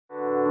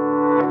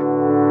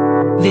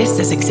This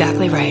is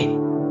exactly right.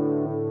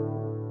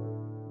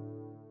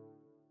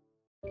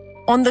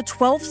 On the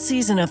 12th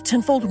season of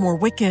Tenfold More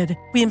Wicked,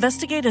 we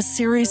investigate a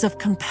series of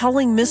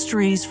compelling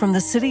mysteries from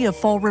the city of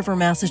Fall River,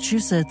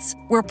 Massachusetts,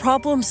 where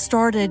problems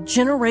started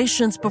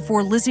generations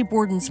before Lizzie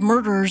Borden's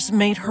murders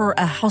made her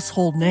a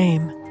household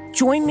name.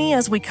 Join me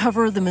as we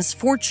cover the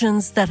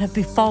misfortunes that have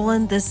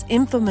befallen this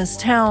infamous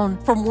town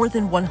for more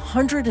than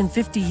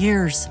 150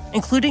 years,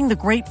 including the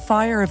Great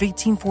Fire of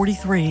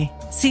 1843.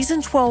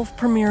 Season 12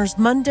 premieres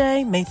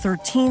Monday, May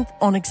 13th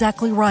on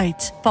Exactly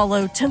Right.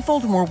 Follow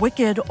Tenfold More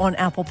Wicked on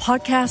Apple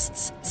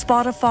Podcasts,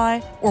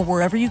 Spotify, or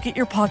wherever you get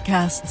your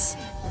podcasts.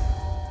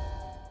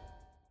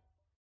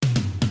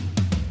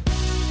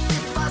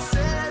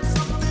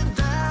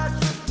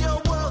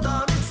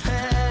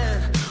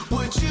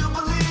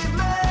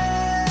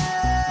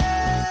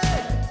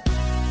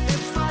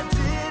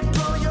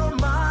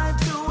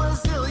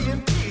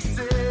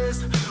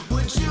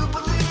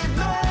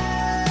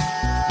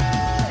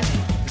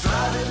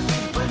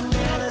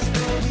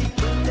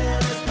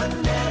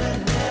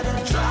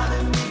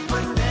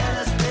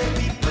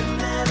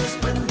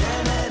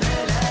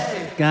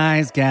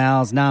 Guys,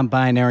 gals,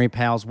 non-binary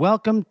pals,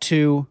 welcome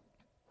to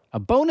a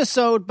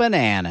Bonusode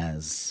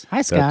Bananas.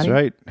 Hi, Scotty. That's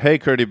right. Hey,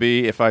 Curdy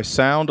B, if I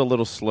sound a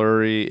little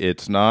slurry,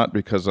 it's not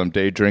because I'm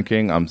day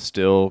drinking. I'm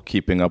still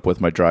keeping up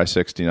with my dry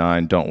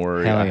 69. Don't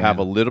worry. Hell yeah. I have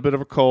a little bit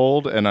of a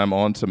cold, and I'm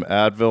on some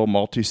Advil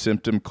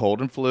multi-symptom cold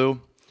and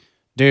flu.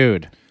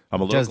 Dude,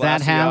 I'm a little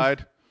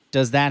glassy-eyed.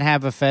 Does that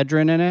have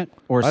ephedrine in it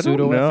or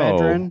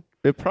pseudoephedrine?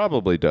 It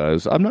probably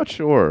does. I'm not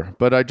sure,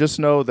 but I just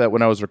know that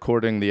when I was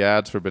recording the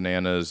ads for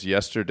Bananas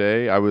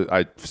yesterday,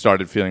 I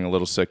started feeling a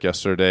little sick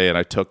yesterday, and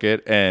I took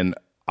it, and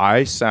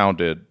I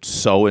sounded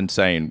so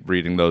insane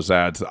reading those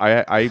ads.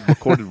 I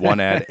recorded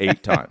one ad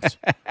 8 times.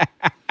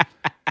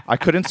 I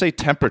couldn't say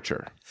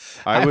temperature.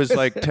 I was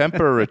like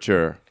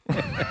temperature.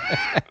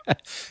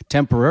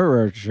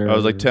 Temperature. I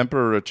was like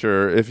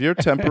temperature. If your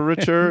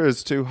temperature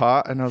is too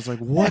hot, and I was like,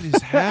 what is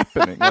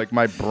happening? Like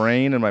my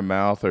brain and my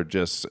mouth are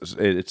just,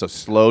 it's a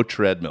slow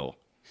treadmill.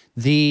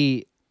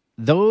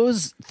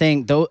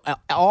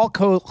 All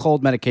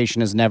cold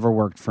medication has never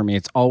worked for me.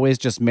 It's always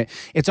just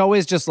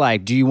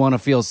like, do you want to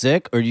feel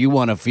sick or do you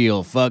want to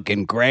feel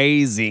fucking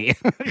crazy?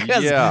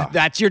 Yeah.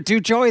 That's your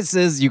two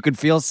choices. You could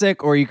feel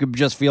sick or you could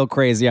just feel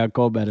crazy on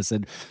cold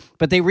medicine.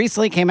 But they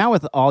recently came out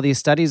with all these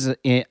studies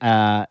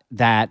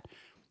that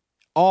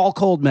all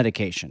cold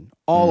medication,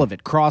 all of it,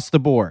 across the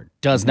board,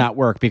 does not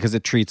work because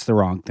it treats the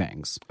wrong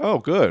things. Oh,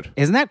 good.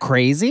 Isn't that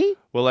crazy?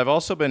 Well, I've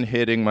also been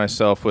hitting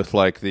myself with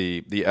like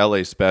the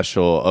LA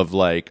special of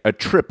like a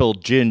triple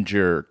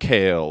ginger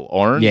kale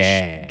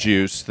orange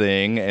juice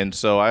thing. And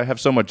so I have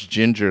so much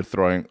ginger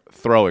flowing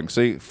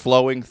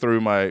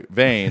through my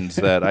veins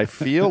that I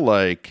feel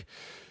like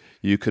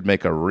you could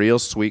make a real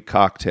sweet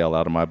cocktail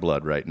out of my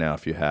blood right now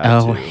if you had to.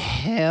 Oh,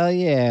 hell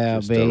yeah,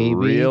 Just baby. a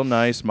real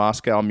nice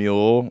Moscow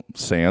Mule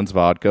sans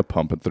vodka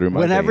pumping through my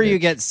Whenever you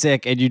veins. get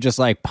sick and you just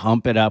like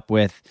pump it up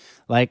with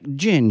like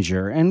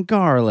ginger and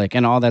garlic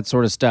and all that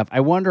sort of stuff,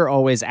 I wonder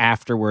always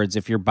afterwards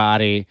if your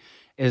body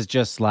is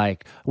just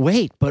like,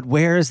 wait, but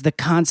where is the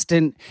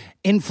constant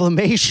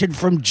inflammation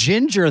from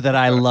ginger that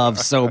I love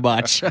so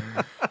much?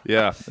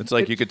 Yeah, it's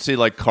like you could see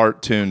like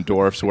cartoon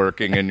dwarfs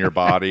working in your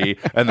body,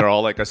 and they're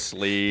all like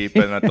asleep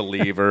and at the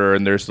lever,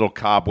 and there's little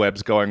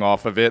cobwebs going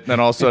off of it, and then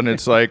all of a sudden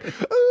it's like,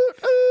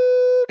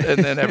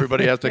 and then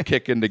everybody has to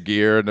kick into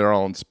gear, and they're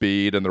all on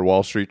speed, and they're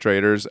Wall Street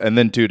traders, and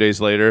then 2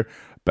 days later,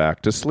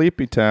 back to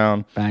Sleepy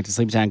Town. Back to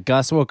Sleepy Town.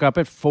 Gus woke up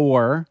at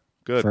 4.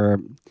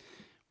 Good.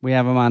 We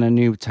have him on a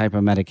new type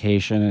of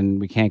medication, and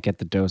we can't get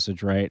the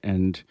dosage right,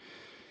 and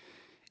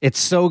it's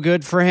so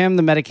good for him,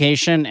 the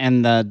medication,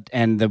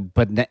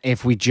 but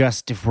if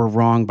we're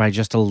wrong by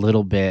just a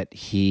little bit,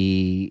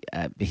 he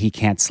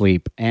can't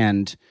sleep,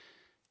 and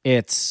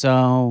it's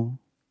so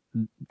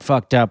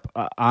fucked up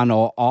on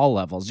all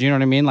levels. You know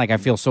what I mean? Like I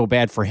feel so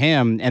bad for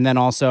him, and then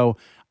also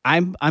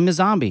I'm a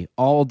zombie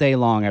all day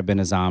long. I've been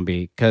a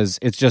zombie because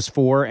it's just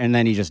 4, and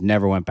then he just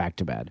never went back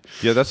to bed.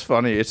 Yeah, that's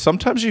funny. It's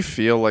sometimes you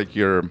feel like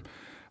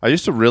I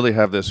used to really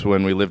have this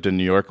when we lived in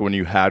New York, when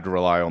you had to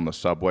rely on the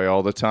subway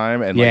all the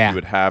time. And like you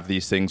would have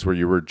these things where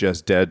you were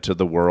just dead to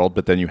the world,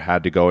 but then you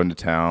had to go into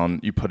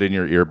town. You put in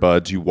your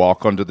earbuds, you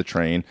walk onto the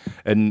train.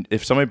 And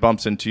if somebody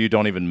bumps into you,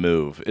 don't even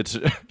move. It's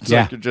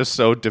like you're just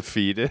so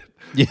defeated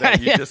that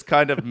you just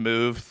kind of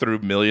move through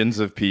millions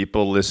of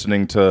people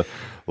listening to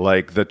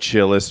like the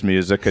chillest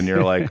music. And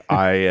you're like,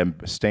 I am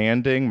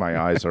standing, my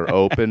eyes are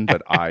open,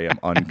 but I am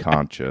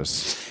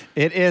unconscious.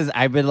 It is.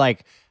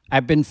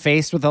 I've been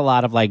faced with a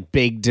lot of like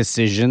big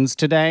decisions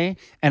today,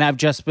 and I've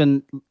just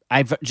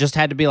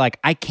had to be like,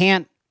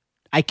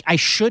 I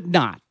should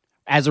not,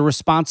 as a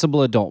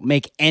responsible adult,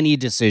 make any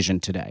decision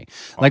today.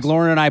 Awesome. Like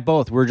Lauren and I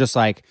both, we're just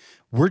going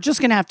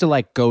to have to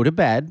like go to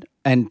bed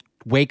and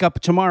wake up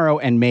tomorrow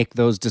and make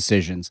those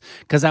decisions.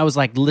 Because I was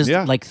like,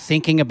 like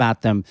thinking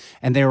about them,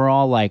 and they were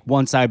all like,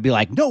 once I'd be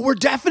like, no, we're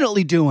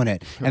definitely doing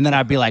it. And then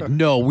I'd be like,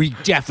 no, we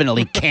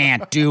definitely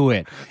can't do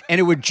it. And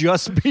it would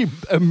just be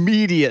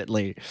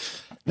immediately.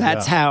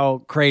 That's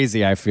how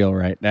crazy I feel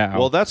right now.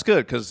 Well, that's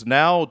good because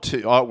now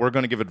we're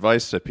going to give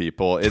advice to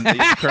people in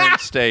these current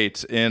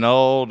states in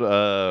old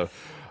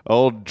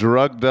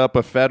drugged up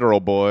a federal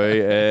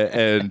boy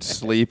and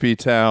Sleepy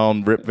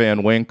Town Rip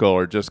Van Winkle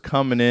are just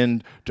coming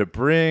in to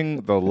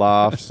bring the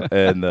laughs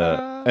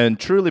and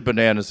truly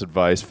bananas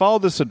advice. Follow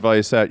this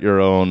advice at your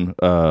own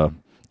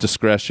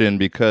discretion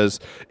because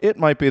it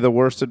might be the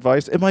worst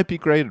advice. It might be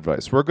great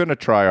advice. We're going to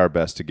try our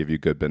best to give you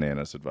good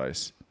bananas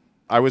advice.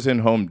 I was in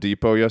Home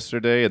Depot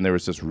yesterday, and there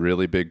was this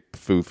really big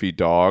foofy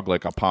dog,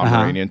 like a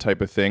Pomeranian type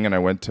of thing, and I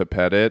went to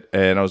pet it,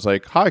 and I was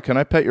like, hi, can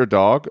I pet your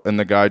dog? And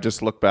the guy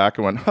just looked back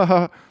and went, ha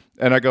ha.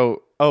 And I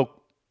go, oh,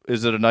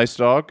 is it a nice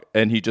dog?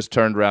 And he just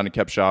turned around and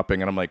kept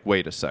shopping, and I'm like,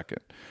 wait a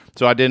second.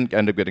 So I didn't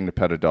end up getting to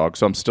pet a dog,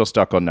 so I'm still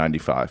stuck on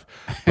 95.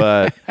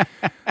 But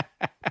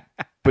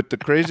but the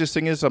craziest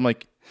thing is, I'm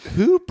like,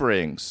 who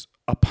brings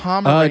a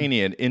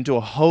Pomeranian into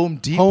a Home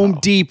Depot? Home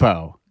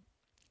Depot.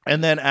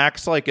 And then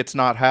acts like it's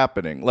not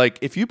happening. Like,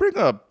 if you bring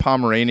a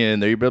Pomeranian in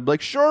there, you'd be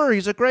like, sure,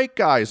 he's a great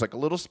guy. He's like a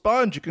little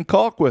sponge. You can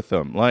caulk with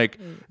him. Like,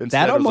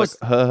 that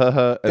almost, like, ha, ha,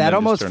 ha, that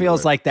almost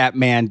feels like that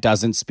man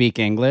doesn't speak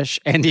English.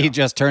 And he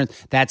just turns,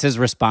 that's his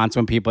response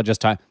when people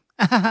just talk,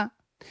 and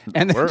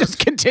then just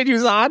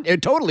continues on.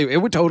 It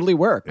would totally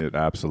work. It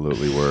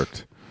absolutely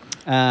worked.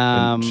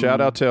 Shout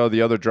out to all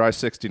the other Dry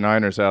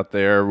 69ers out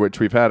there,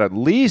 which we've had at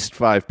least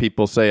 5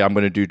 people say, I'm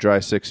going to do Dry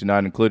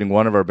 69, including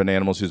one of our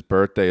Bananimals whose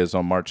birthday is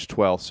on March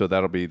 12th, so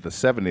that'll be the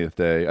 70th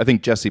day. I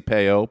think Jesse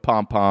Peo,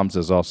 Pom Poms,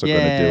 is also going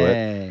to do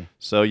it.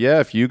 So, yeah,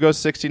 if you go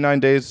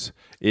 69 days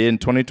in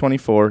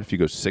 2024, if you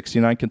go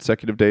 69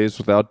 consecutive days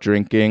without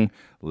drinking,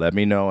 let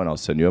me know, and I'll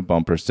send you a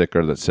bumper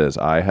sticker that says,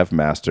 I have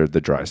mastered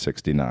the Dry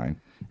 69.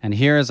 And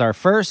here is our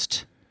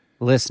first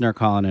listener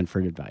calling in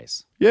for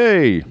advice.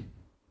 Yay!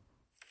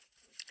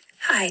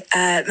 Hi,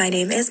 my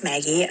name is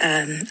Maggie.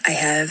 I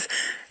have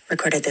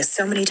recorded this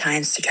so many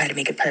times to try to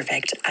make it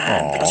perfect, but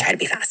I'll try to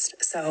be fast.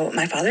 So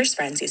my father's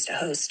friends used to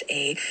host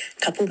a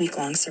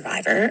couple-week-long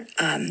Survivor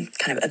kind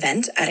of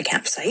event at a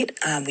campsite.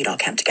 We'd all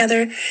camp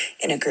together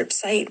in a group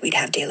site. We'd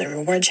have daily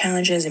reward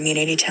challenges,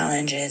 immunity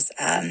challenges.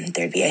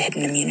 There'd be a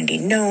hidden immunity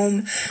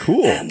gnome.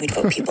 Cool. We'd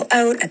vote people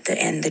out. At the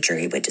end, the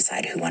jury would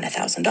decide who won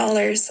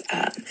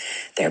 $1,000.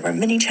 There were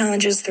mini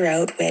challenges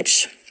throughout,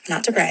 which...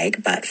 not to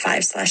brag, but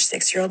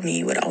 5/6-year-old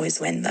me would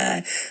always win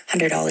the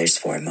 $100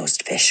 for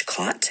most fish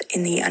caught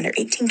in the under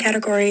 18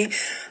 category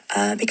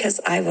because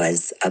I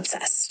was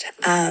obsessed.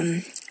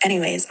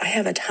 Anyways, I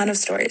have a ton of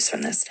stories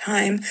from this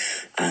time.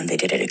 They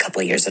did it a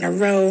couple of years in a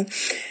row.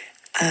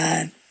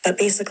 But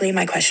basically,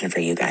 my question for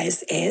you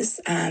guys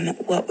is,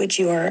 what would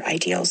your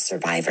ideal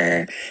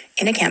Survivor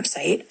in a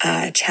campsite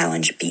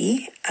challenge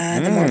be?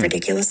 The more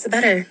ridiculous, the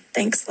better.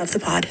 Thanks. Love the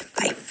pod.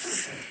 Bye.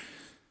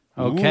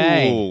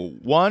 Okay. Ooh,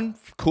 one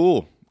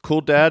cool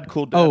dad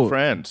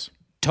friends.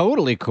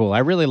 Totally cool. I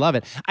really love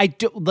it. I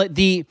do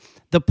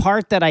the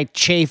part that I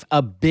chafe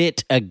a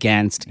bit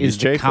against is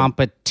the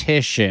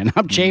competition.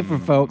 I'm chafing,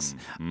 folks.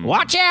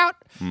 Watch out.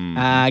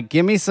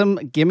 Give me some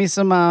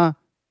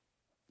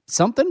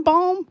something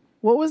balm.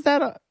 What was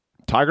that?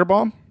 Tiger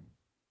balm?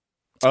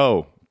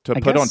 Oh, to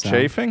put on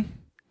chafing?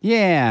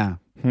 Yeah.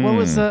 What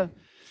was the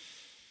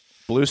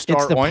Blue Star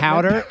It's the ointment?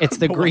 powder. It's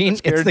the green.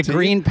 It's the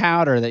green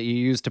powder that you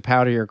use to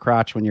powder your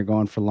crotch when you're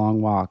going for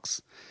long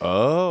walks.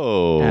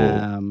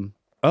 Powder.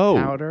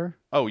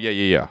 Oh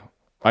yeah.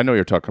 I know what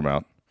you're talking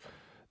about.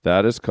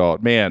 That is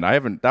called. Man,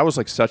 that was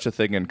like such a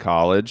thing in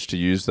college to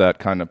use that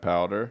kind of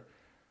powder.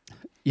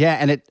 Yeah,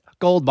 and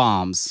Gold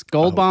Bombs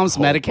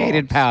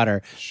medicated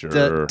powder.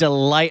 Sure.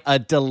 A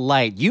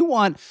delight. You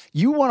want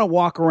to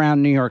walk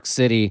around New York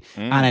City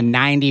on a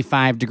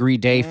 95-degree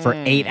day for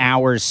 8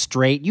 hours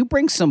straight. You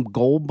bring some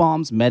Gold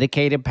Bombs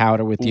medicated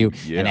powder with you,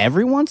 and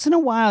every once in a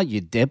while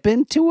you dip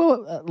into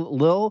a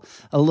little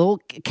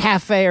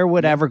cafe or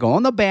whatever, go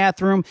in the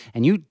bathroom,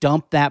 and you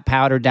dump that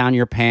powder down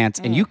your pants,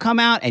 and you come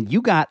out and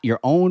you got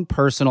your own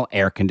personal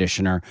air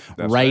conditioner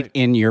right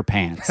in your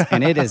pants,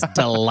 and it is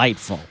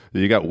delightful.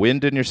 You got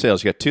wind in your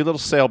sails. You got 2 little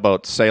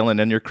sailboats sailing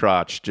in your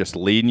crotch, just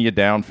leading you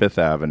down Fifth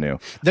Avenue.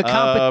 The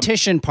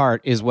competition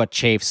part is what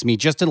chafes me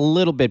just a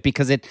little bit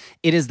because it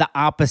is the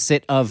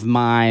opposite of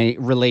my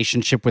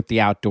relationship with the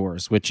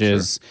outdoors, which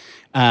is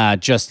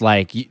just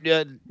like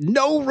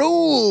no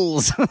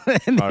rules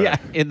in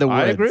the woods.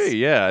 I agree.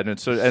 Yeah, and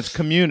it's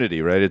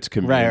community, right? It's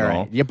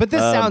communal. Right. Yeah, but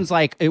this sounds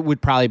like it would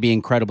probably be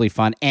incredibly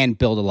fun and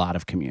build a lot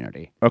of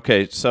community.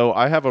 Okay, so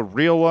I have a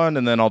real one,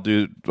 and then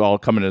I'll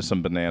come into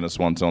some bananas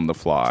ones on the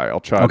fly. I'll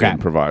try to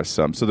improvise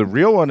some. So the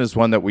real one is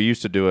one that we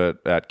used to do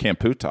at Camp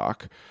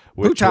Putak,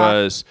 which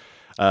was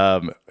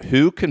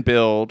who can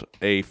build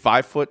a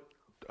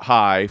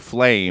 5-foot-high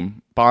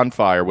flame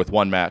bonfire with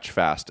one match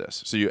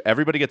fastest. So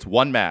everybody gets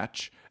one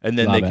match, and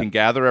then they can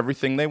gather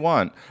everything they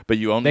want. But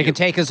they can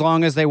take as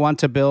long as they want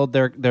to build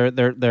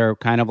their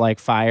kind of like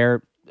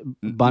fire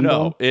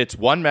bundle. No, it's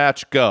one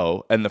match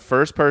go, and the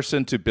first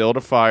person to build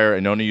a fire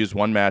and only use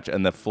one match,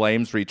 and the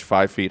flames reach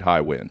 5 feet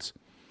high wins.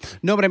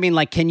 No, but I mean,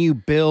 like, can you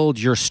build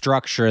your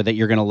structure that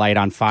you're going to light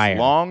on fire? As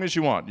long as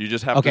you want. You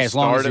just have to as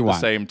long start as at you the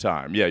want. same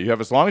time. Yeah, you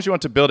have as long as you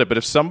want to build it. But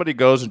if somebody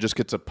goes and just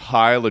gets a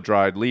pile of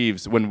dried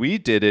leaves, when we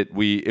did it,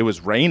 it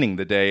was raining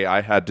the day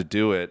I had to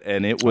do it,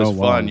 and it was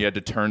fun. You had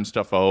to turn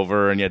stuff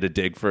over, and you had to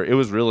dig for it. It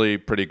was really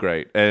pretty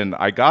great. And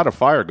I got a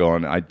fire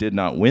going. I did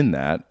not win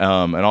that.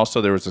 And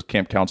also there was this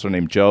camp counselor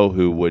named Joe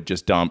who would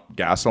just dump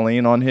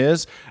gasoline on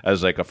his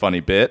as like a funny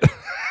bit.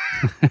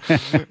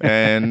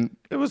 And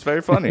it was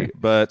very funny.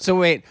 But so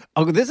wait,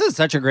 this is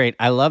such a great,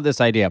 I love this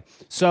idea.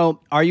 So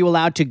are you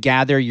allowed to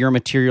gather your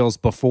materials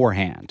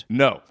beforehand?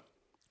 No.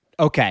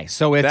 Okay,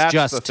 so it's That's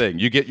just the thing.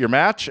 You get your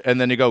match, and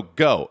then you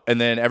go,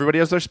 and then everybody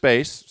has their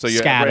space. So you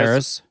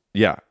scatters.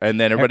 Yeah, and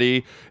then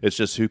everybody, it's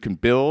just who can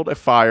build a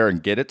fire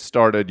and get it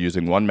started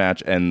using one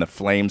match, and the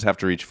flames have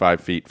to reach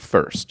 5 feet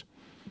first.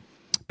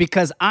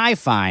 Because I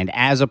find,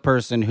 as a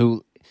person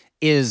who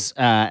is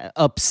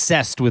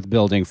obsessed with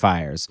building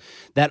fires,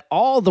 that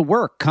all the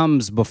work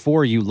comes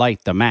before you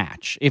light the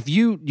match. If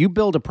you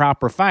build a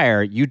proper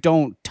fire, you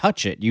don't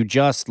touch it; you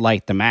just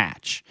light the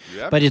match.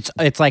 Yep. But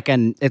it's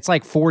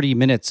like 40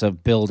 minutes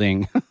of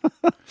building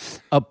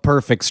a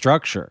perfect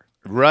structure.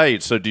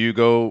 Right. So do you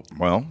go?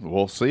 Well,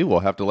 we'll see. We'll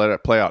have to let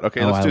it play out.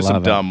 Okay, let's do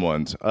some dumb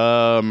ones.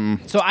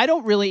 So I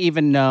don't really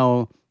even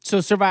know.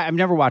 So I've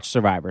never watched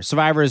Survivor.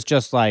 Survivor is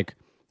just like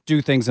do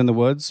things in the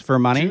woods for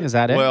money. Is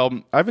that it? Well,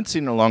 I haven't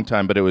seen it in a long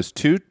time, but it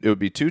would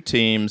be two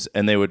teams,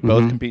 and they would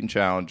both compete in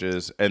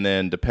challenges, and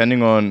then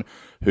depending on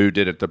who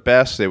did it the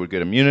best, they would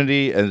get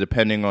immunity, and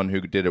depending on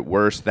who did it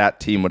worse, that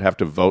team would have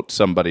to vote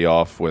somebody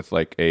off with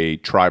like a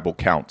tribal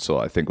council,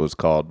 I think it was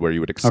called, where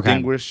you would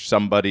extinguish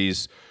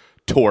somebody's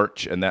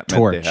torch, and that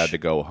meant they had to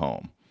go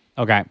home.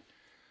 Okay.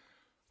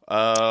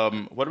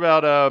 What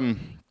about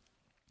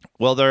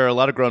well, there are a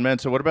lot of grown men,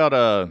 so what about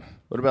a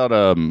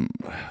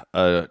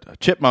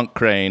chipmunk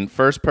crane?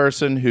 First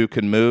person who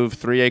can move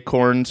 3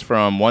 acorns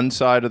from one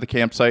side of the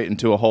campsite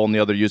into a hole in the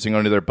other using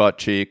only their butt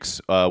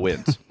cheeks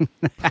wins.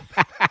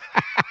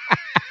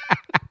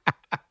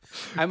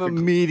 I'm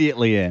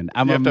immediately in.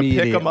 You have to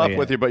pick them up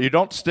with your butt. You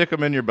don't stick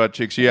them in your butt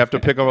cheeks. You have to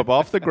pick them up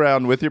off the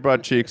ground with your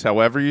butt cheeks,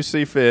 however you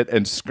see fit,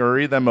 and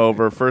scurry them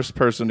over. First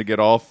person to get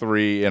all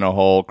 3 in a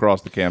hole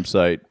across the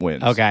campsite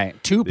wins. Okay,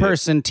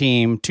 two-person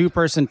team.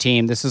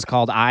 This is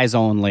called eyes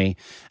only,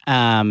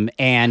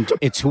 and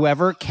it's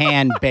whoever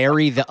can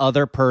bury the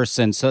other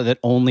person so that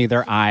only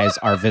their eyes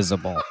are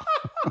visible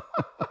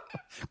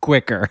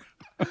quicker.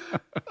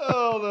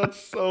 Oh,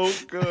 that's so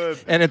good.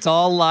 And it's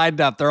all lined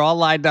up. They're all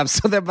lined up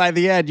so that by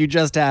the end you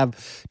just have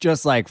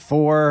like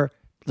 4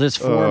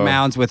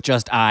 mounds with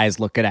just eyes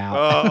looking out.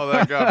 Oh,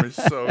 that got me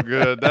so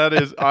good. That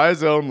is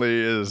eyes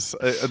only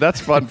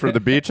that's fun for the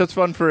beach. That's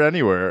fun for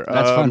anywhere.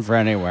 That's fun for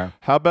anywhere.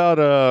 How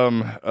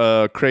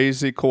about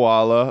crazy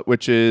koala,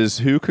 which is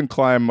who can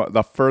climb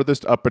the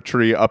furthest up a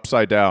tree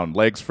upside down,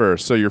 legs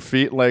first. So your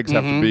feet and legs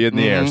have to be in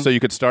the air. So you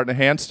could start in a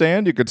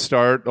handstand. You could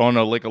start on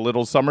a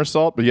little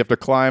somersault, but you have to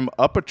climb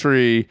up a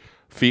tree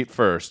feet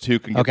first. Who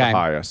can get the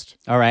highest?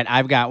 All right,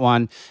 I've got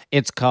one.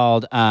 It's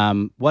called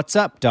 "What's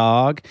Up,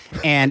 Dog,"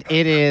 and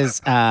it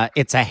is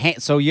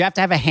so you have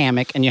to have a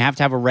hammock, and you have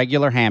to have a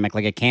regular hammock,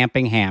 like a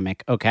camping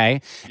hammock.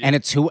 Okay, and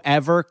it's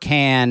whoever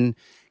can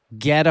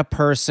get a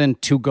person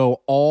to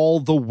go all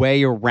the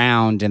way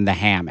around in the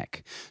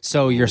hammock.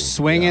 So you're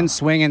swinging,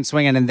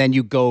 and then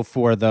you go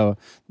for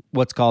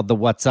what's called the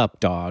 "What's Up,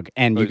 Dog,"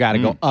 and you got to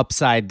go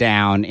upside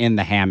down in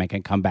the hammock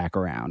and come back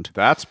around.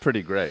 That's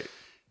pretty great.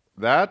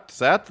 That's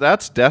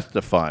death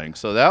defying.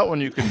 So that one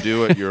you can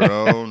do at your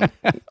own.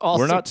 Also,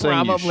 we're not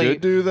saying you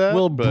should do that.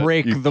 We'll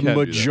break the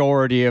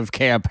majority of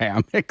camp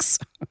hammocks.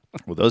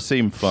 Well, those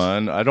seem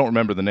fun. I don't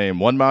remember the name.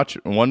 One match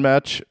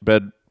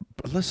bed.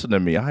 Listen to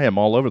me. I am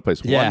all over the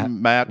place. Yeah.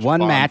 One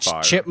match.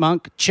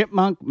 Chipmunk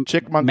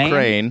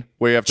crane,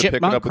 where you have to pick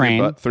it up with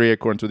your butt. 3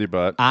 acorns with your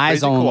butt. Eyes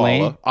crazy only.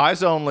 Koala.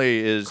 Eyes only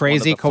is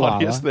crazy one of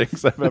the funniest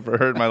things I've ever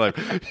heard in my life.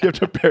 You have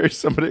to bury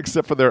somebody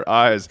except for their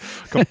eyes,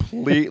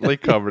 completely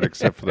covered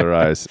except for their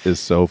eyes. Is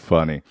so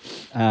funny.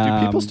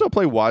 Do people still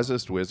play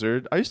Wisest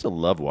Wizard? I used to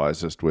love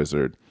Wisest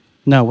Wizard.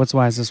 No, what's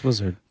Wisest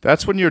Wizard?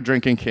 That's when you're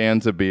drinking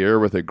cans of beer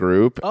with a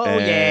group. Oh,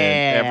 and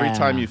yeah. Every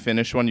time you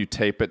finish one, you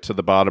tape it to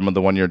the bottom of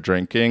the one you're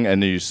drinking,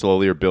 and then you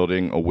slowly are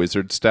building a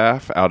wizard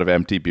staff out of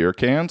empty beer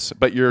cans.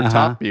 But your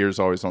top beer is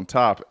always on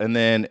top. And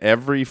then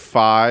every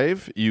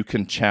 5, you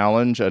can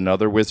challenge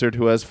another wizard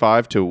who has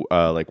 5 to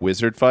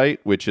wizard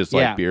fight, which is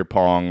like beer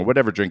pong or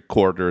whatever, drink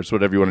quarters,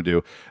 whatever you want to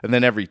do. And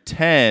then every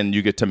 10,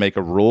 you get to make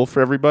a rule for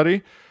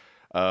everybody.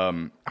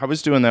 I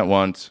was doing that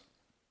once.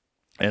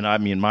 And I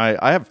mean,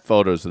 I have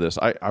photos of this.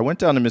 I went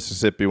down to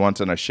Mississippi once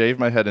and I shaved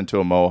my head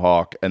into a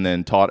mohawk and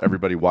then taught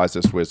everybody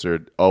Wisest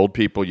Wizard, old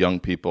people, young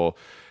people.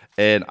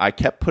 And I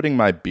kept putting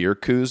my beer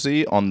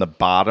koozie on the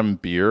bottom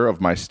beer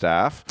of my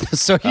staff.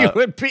 So you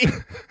would be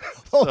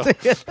holding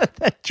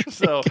that drink.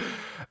 So,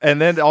 and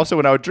then also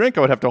when I would drink,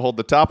 I would have to hold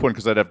the top one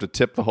because I'd have to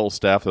tip the whole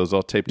staff. That was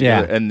all taped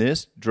together. And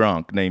this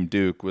drunk named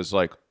Duke was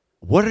like,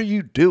 "What are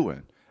you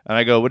doing?" And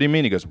I go, "What do you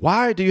mean?" He goes,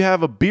 "Why do you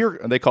have a beer?"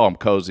 And they call them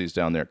cozies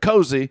down there.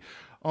 "Cozy.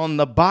 on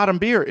the bottom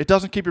beer, it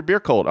doesn't keep your beer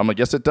cold. I'm like,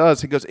 yes, it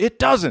does. He goes, it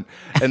doesn't.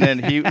 And then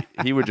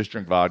he would just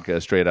drink vodka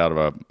straight out of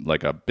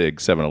a big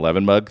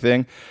 7-Eleven mug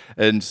thing.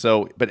 And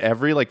so, but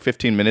every like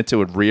 15 minutes, it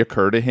would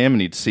reoccur to him,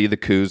 and he'd see the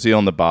koozie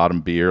on the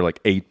bottom beer, like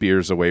 8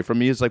 beers away from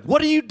me. He's like,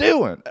 what are you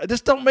doing?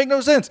 This don't make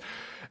no sense.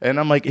 And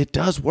I'm like, it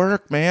does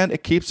work, man.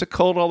 It keeps it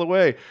cold all the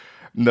way.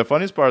 And the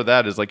funniest part of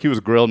that is, like, he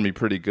was grilling me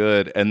pretty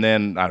good. And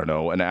then, I don't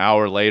know, an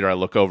hour later, I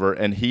look over,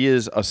 and he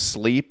is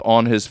asleep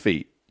on his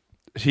feet.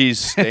 He's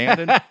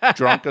standing,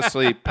 drunk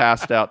asleep,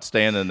 passed out,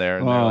 standing there.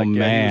 And they're like,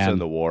 yeah, he was in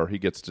the war. He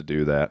gets to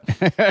do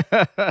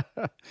that.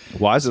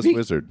 Why is this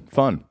wizard?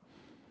 Fun.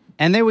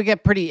 And they would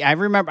get pretty, I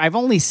remember, I've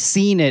only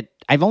seen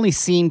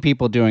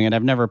people doing it.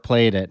 I've never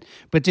played it.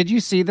 But did you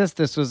see this?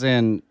 This was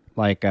in,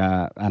 like,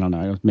 I don't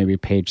know, it was maybe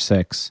page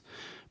 6.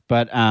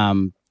 But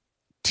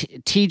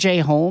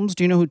TJ Holmes,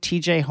 do you know who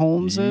TJ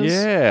Holmes is?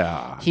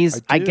 Yeah.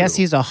 I guess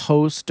he's a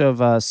host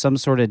of some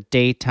sort of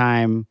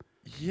daytime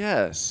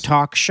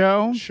talk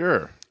show.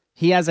 Sure.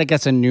 He has, I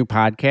guess, a new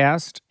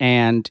podcast,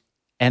 and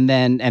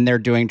they're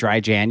doing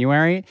Dry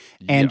January,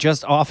 and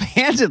just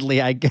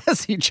offhandedly, I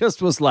guess he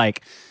just was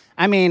like,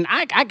 I mean,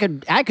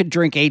 I could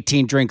drink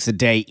 18 drinks a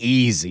day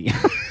easy.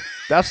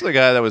 That's the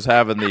guy that was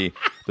having the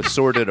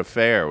sordid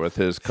affair with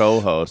his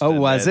co-host. Oh,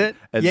 was it?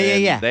 And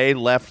Yeah. They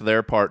left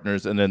their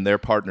partners, and then their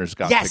partners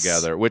got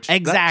together, which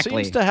that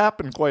seems to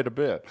happen quite a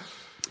bit.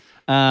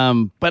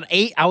 But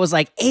I was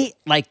like,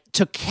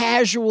 to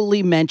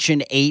casually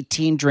mention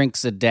 18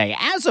 drinks a day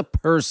as a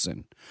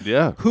person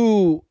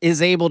who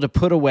is able to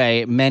put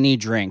away many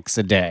drinks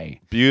a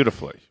day.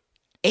 Beautifully.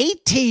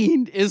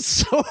 18 is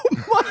so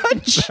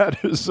much. That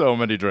is so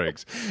many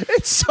drinks.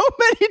 It's so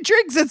many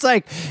drinks. It's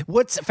like,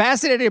 what's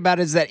fascinating about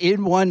it is that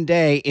in one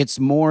day, it's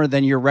more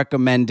than your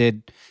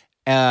recommended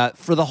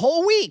for the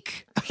whole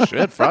week.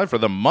 Shit, probably for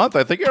the month.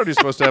 I think you're already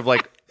supposed to have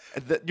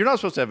you're not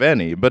supposed to have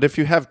any, but if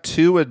you have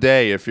 2 a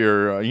day, if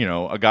you're,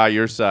 a guy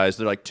your size,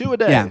 they're like 2 a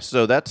day. Yeah.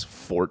 So that's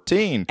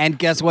 14. And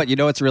guess what? You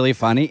know what's really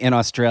funny? In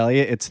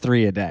Australia, it's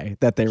 3 a day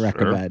that they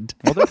recommend.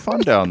 Well, they're fun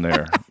down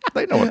there.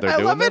 They know what they're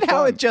doing. I love it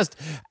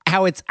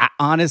how it's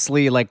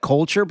honestly like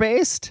culture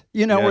based,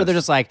 where they're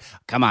just like,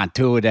 come on,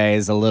 2 a day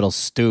is a little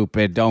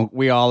stupid. Don't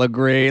we all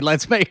agree?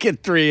 Let's make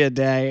it 3 a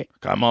day.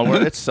 Come on,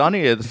 it's sunny.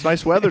 It's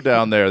nice weather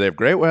down there. They have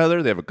great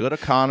weather. They have a good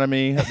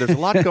economy. There's a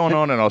lot going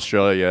on in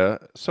Australia.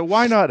 So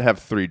why not have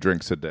 3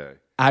 drinks a day?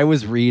 I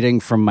was reading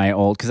from my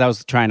old, because I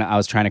was trying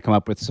to come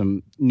up with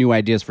some new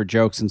ideas for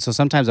jokes, and so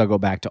sometimes I'll go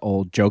back to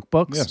old joke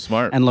books,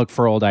 smart, and look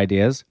for old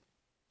ideas.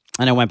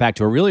 And I went back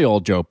to a really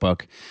old joke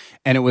book,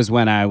 and it was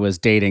when I was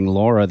dating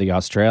Laura, the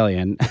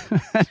Australian.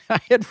 I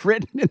had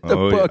written in the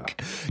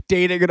book,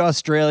 dating an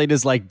Australian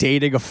is like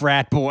dating a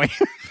frat boy.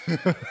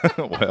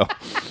 Well,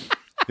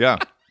 yeah.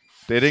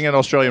 Dating an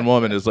Australian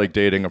woman is like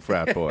dating a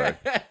frat boy,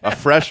 a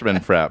freshman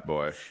frat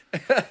boy.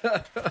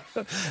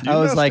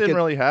 Didn't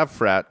really have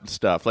frat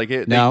stuff. They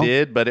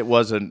did, but it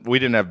wasn't. We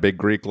didn't have big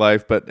Greek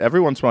life. But every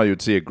once in a while, you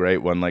would see a great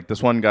one. Like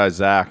this one guy,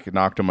 Zach,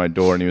 knocked on my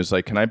door and he was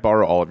like, "Can I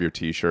borrow all of your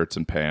T-shirts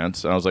and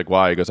pants?" And I was like,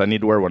 "Why?" He goes, "I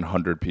need to wear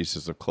 100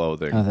 pieces of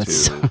clothing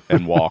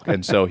and walk."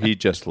 And so he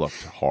just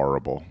looked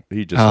horrible.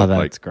 He just looked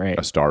like great.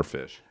 A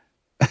starfish.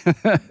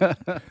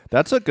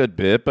 That's a good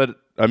bit, but.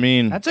 I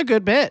mean, that's a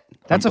good bit.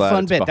 That's a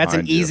fun bit. That's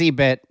an easy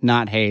bit.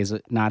 Not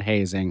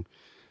hazing.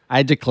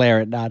 I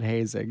declare it not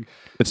hazing.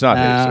 It's not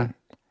hazing.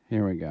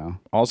 Here we go.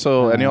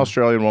 Also, any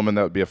Australian woman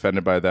that would be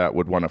offended by that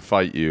would want to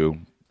fight you,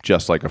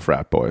 just like a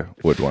frat boy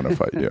would want to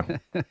fight you.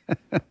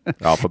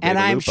 Alpha, beta, and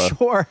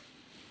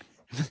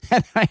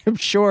I'm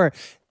sure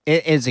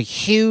it is a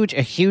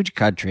huge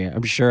country.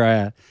 I'm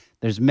sure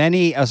there's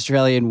many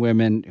Australian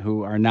women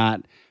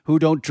who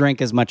don't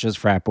drink as much as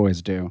frat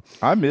boys do.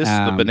 I miss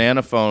the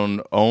banana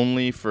phone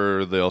only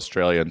for the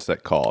Australians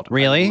that called.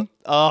 Really?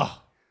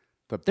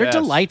 They're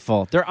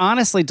delightful. They're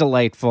honestly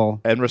delightful.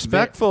 And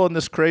respectful in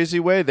this crazy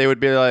way. They would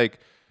be like,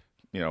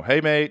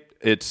 hey, mate,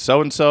 it's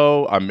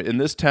so-and-so. I'm in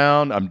this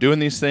town. I'm doing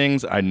these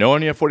things. I know I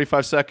only have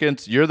 45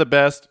 seconds. You're the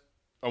best.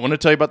 I want to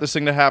tell you about this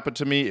thing that happened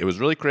to me. It was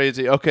really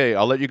crazy. Okay,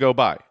 I'll let you go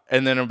by.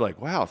 And then I'm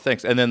like, wow,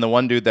 thanks. And then the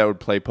one dude that would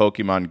play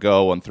Pokemon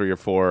Go on 3 or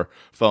 4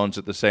 phones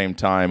at the same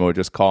time would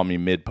just call me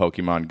mid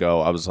Pokemon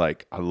Go. I was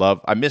like,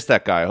 I miss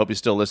that guy. I hope he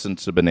still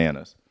listens to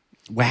Bananas.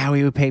 Wow,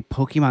 he would play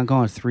Pokemon Go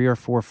on 3 or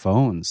 4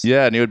 phones.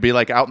 Yeah, and he would be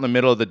like out in the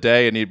middle of the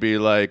day, and he'd be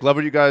like, love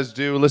what you guys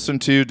do, listen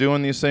to,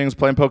 doing these things,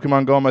 playing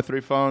Pokemon Go on my 3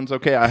 phones.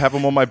 Okay, I have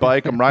them on my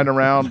bike. I'm riding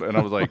around. And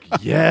I was like,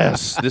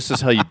 yes, this is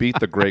how you beat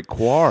the Great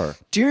Quar.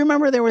 Do you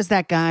remember there was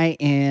that guy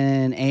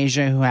in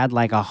Asia who had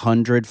like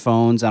 100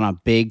 phones on a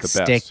big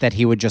stick that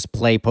he would just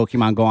play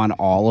Pokemon Go on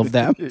all of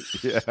them?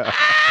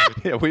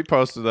 Yeah, we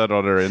posted that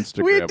on our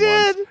Instagram We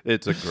did. once.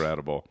 It's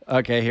incredible.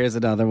 Okay, here's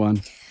another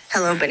one.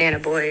 Hello, Banana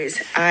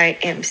Boys. I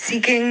am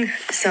seeking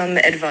some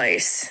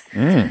advice.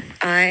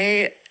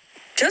 I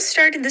just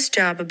started this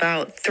job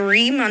about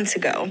 3 months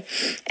ago,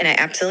 and I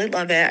absolutely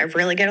love it. I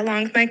really get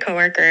along with my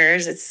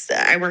coworkers.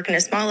 I work in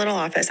a small little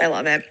office. I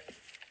love it.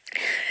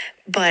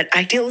 But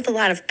I deal with a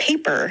lot of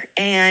paper,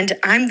 and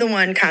I'm the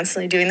one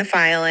constantly doing the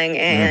filing,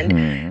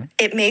 and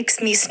it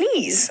makes me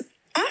sneeze.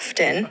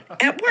 often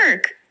at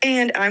work,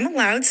 and I'm a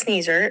loud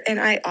sneezer, and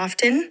I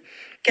often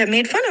get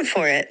made fun of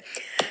for it.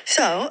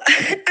 So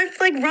I've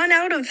like run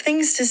out of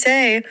things to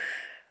say,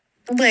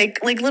 like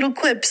little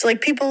quips.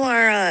 Like people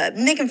are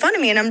making fun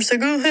of me, and I'm just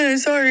like, oh, hey,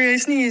 sorry, I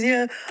sneeze.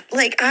 Yeah,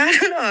 like I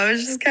don't know. I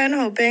was just kind of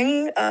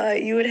hoping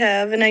you would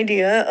have an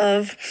idea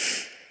of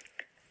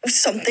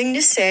something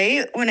to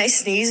say when I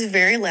sneeze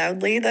very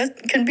loudly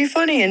that can be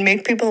funny and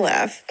make people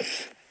laugh.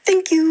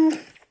 Thank you.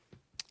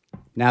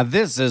 Now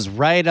this is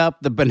right up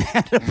the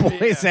Banana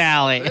Boys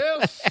alley.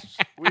 This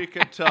we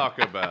could talk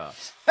about.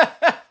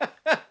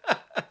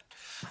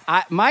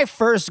 My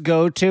first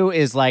go-to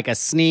is like a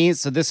sneeze,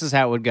 so this is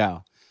how it would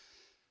go.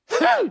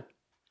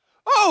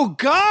 Oh,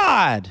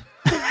 God!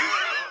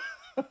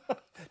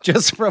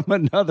 Just from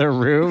another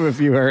room, if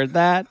you heard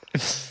that.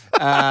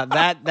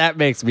 That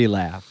makes me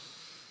laugh.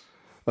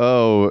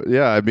 Oh,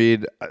 yeah. I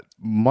mean,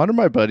 one of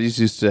my buddies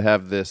used to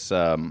have this.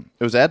 It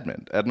was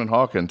Edmund. Edmund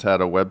Hawkins had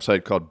a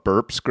website called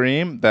Burp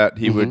Scream that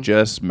he would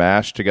just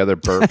mash together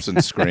burps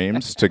and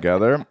screams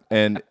together.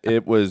 And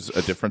it was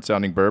a different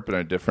sounding burp and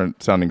a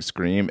different sounding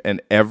scream.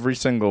 And every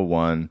single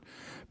one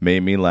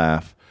made me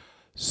laugh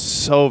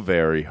so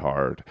very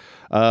hard.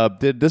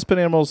 Did this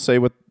Banana say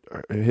what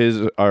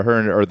his or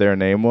her or their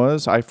name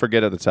was? I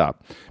forget at the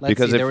top. Let's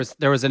see.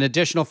 There was an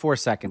additional 4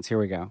 seconds. Here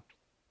we go.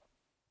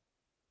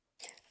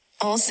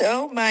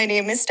 Also, my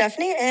name is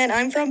Stephanie, and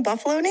I'm from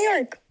Buffalo, New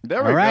York.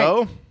 There we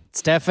go.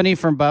 Stephanie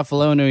from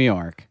Buffalo, New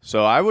York.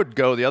 So I would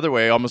go the other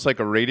way, almost like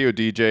a radio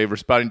DJ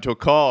responding to a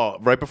call.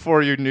 Right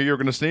before you knew you were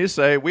going to sneeze,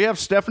 say, we have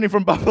Stephanie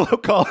from Buffalo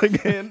calling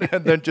in,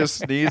 and then just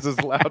sneeze as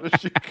loud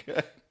as you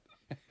can.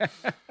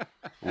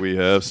 We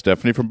have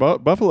Stephanie from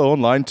Buffalo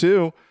on line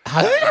 2.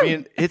 I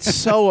mean, it's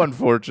so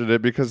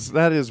unfortunate because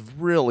that is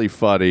really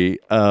funny.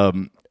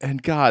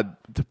 And God,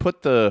 to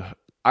put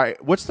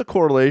what's the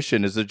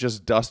correlation? Is it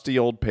just dusty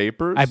old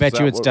papers? I bet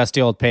you it's dusty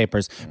old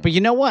papers. But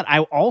you know what? I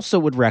also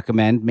would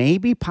recommend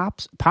maybe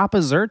Papa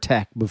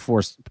Zyrtec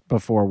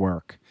before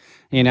work.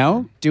 You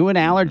know, do an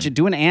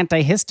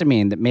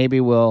antihistamine that maybe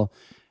will,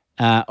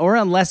 or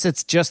unless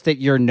it's just that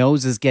your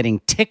nose is getting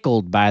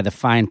tickled by the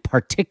fine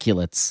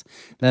particulates,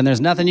 then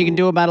there's nothing you can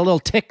do about a little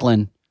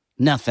tickling.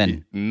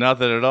 Nothing.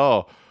 Nothing at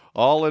all.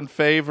 All in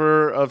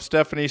favor of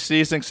Stephanie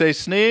sneezing, say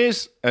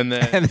sneeze, and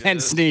then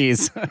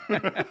sneeze.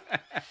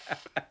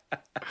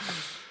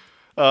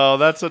 Oh,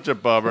 that's such a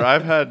bummer.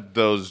 I've had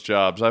those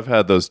jobs. I've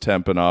had those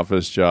temp and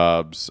office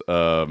jobs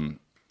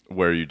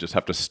where you just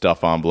have to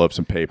stuff envelopes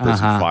and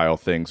papers and file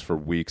things for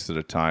weeks at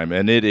a time.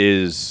 And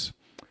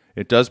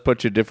it does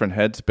put you in a different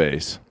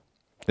headspace.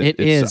 It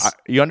is.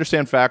 You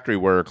understand factory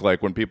work,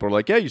 like when people are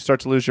like, yeah, you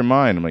start to lose your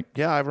mind. I'm like,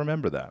 yeah, I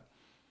remember that.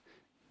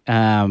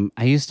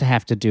 I used to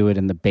have to do it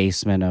in the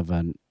basement of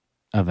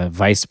a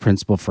vice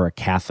principal for a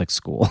Catholic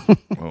school.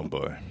 Oh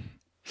boy.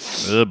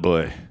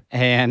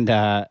 And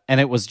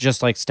it was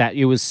just like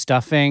it was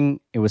stuffing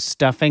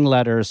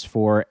letters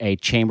for a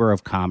chamber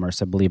of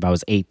commerce. I believe I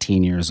was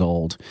 18 years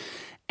old,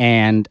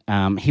 and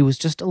he was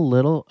just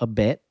a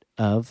bit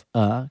of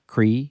a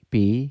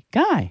creepy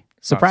guy.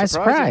 Surprise.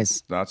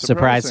 Not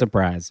surprising.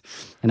 Surprise.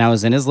 And I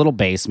was in his little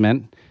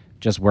basement,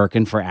 just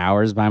working for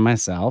hours by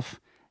myself.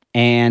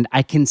 And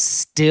I can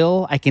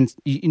still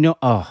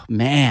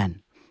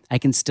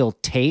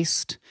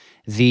taste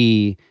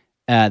the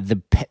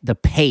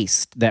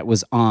paste that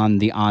was on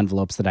the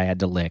envelopes that I had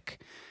to lick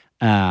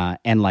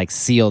and like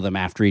seal them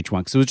after each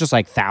one. Because it was just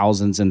like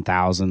thousands and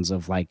thousands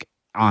of like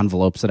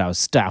envelopes that I was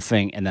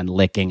stuffing and then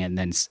licking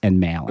and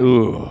mailing.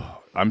 Ooh,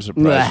 I'm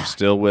surprised you're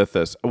still with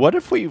us. What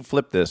if we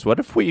flip this? What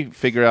if we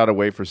figure out a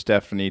way for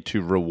Stephanie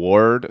to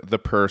reward the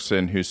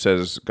person who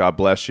says, God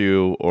bless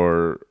you,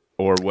 or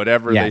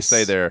whatever they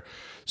say there.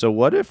 So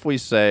what if we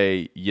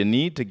say you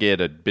need to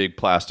get a big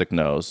plastic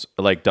nose,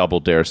 like Double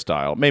Dare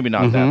style, maybe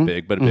not that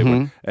big, but a big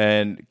one,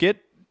 and get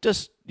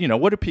just,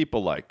 what do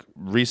people like?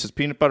 Reese's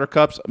peanut butter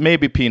cups,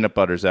 maybe peanut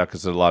butter's out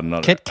because there's a lot of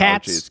other Kit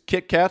Kats. allergies.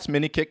 Kit Kats,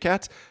 mini Kit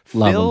Kats.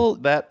 Fill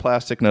that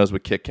plastic nose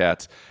with Kit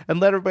Kats and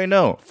let everybody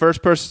know.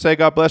 First person to say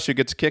God bless you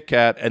gets a Kit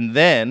Kat, and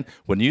then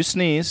when you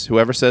sneeze,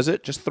 whoever says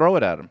it, just throw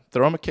it at them.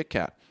 Throw them a Kit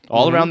Kat.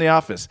 All around the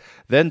office.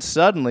 Then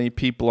suddenly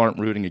people aren't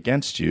rooting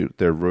against you.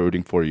 They're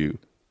rooting for you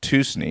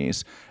to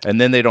sneeze. And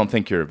then they don't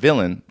think you're a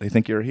villain. They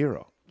think you're a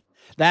hero.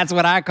 That's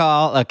what I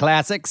call a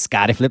classic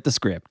Scotty flip the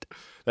script.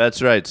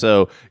 That's right.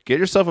 So get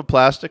yourself a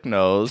plastic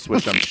nose,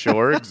 which I'm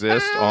sure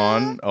exists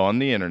on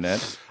the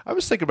internet. I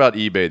was thinking about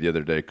eBay the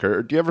other day,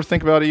 Kurt. Do you ever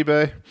think about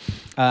eBay?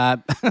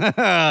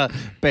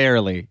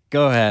 Barely.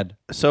 Go ahead.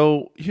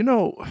 So,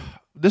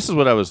 this is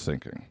what I was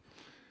thinking.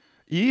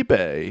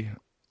 eBay...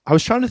 I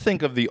was trying to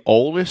think of the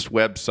oldest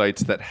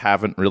websites that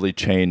haven't really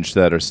changed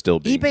that are still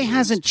being eBay used.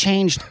 hasn't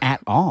changed at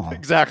all.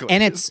 Exactly.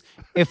 And it's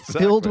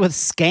filled with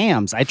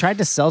scams. I tried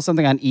to sell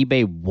something on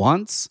eBay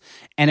once,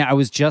 and I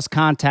was just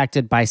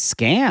contacted by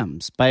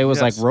scams. But it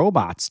was like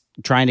robots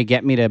trying to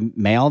get me to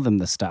mail them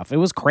the stuff. It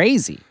was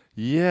crazy.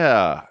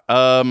 Yeah.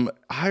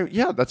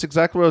 That's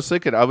exactly what I was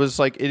thinking. I was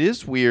like, it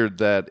is weird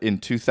that in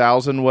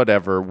 2000,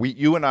 whatever,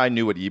 you and I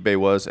knew what eBay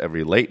was.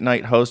 Every late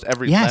night host,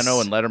 every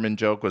Leno and Letterman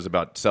joke was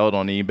about sell it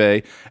on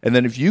eBay. And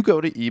then if you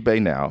go to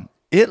eBay now,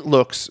 it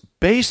looks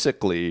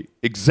basically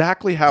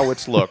exactly how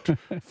it's looked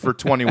for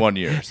 21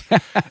 years.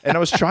 And I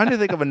was trying to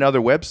think of another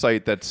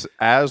website that's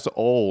as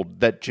old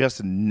that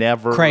just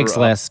never...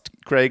 Craigslist.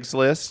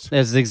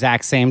 It's the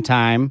exact same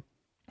time.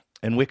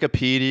 And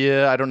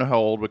Wikipedia, I don't know how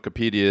old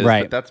Wikipedia is,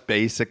 right. but that's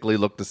basically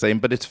looked the same.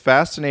 But it's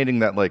fascinating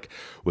that, like,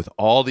 with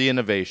all the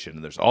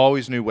innovation, there's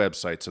always new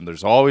websites, and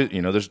there's always,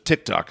 there's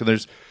TikTok, and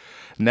there's...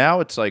 Now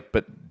it's like,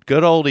 but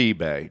good old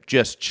eBay,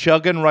 just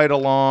chugging right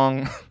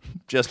along,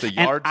 just a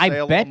yard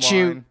sale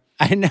online.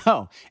 I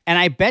know. And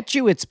I bet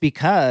you it's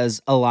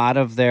because a lot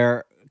of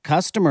their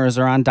customers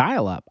are on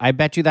dial-up. I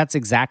bet you that's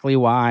exactly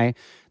why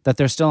that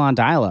they're still on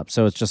dial-up.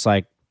 So it's just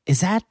like,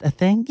 is that a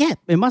thing? Yeah,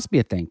 it must be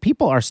a thing.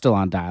 People are still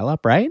on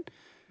dial-up, right?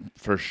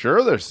 For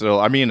sure, they're still.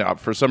 I mean,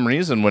 for some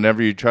reason,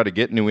 whenever you try to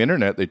get new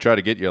internet, they try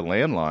to get you a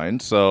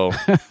landline. So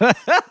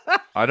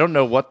I don't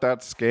know what that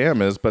scam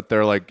is, but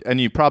they're like,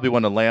 and you probably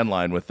want a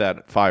landline with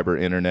that fiber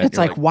internet. It's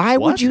like, why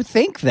would you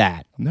think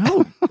that?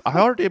 No, I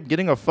already am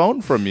getting a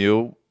phone from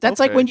you. That's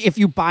like if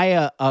you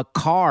buy a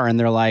car and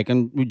they're like,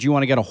 and would you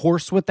want to get a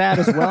horse with that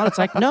as well? It's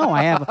like, no,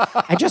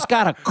 I just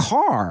got a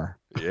car.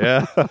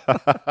 Yeah.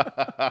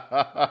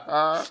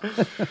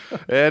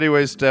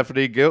 Anyway,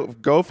 Stephanie,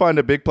 go find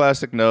a big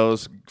plastic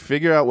nose,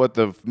 figure out what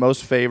the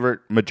most favorite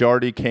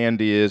majority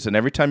candy is, and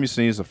every time you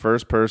sneeze, the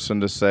first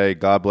person to say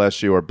God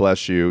bless you or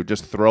bless you,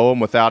 just throw them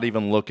without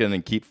even looking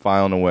and keep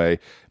filing away.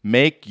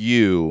 Make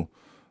you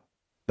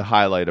the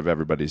highlight of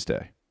everybody's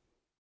day.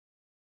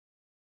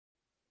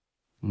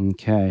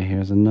 Okay,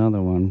 here's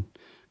another one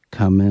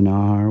coming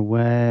our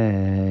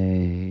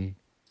way.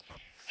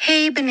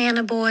 Hey,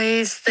 Banana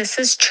Boys. This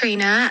is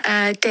Trina,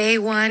 a day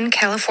one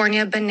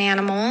California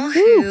bananimal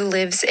who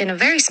lives in a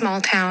very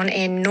small town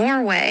in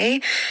Norway,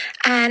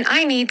 and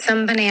I need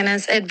some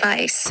bananas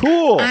advice.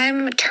 Cool.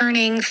 I'm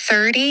turning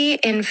 30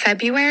 in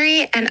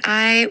February, and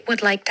I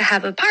would like to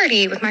have a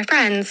party with my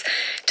friends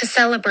to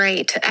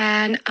celebrate,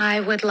 and I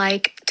would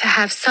like to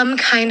have some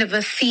kind of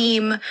a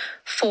theme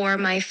for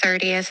my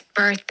 30th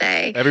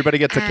birthday. Everybody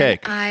gets a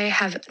cake. I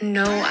have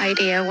no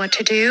idea what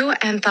to do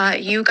and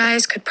thought you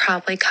guys could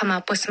probably come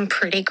up with some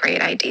pretty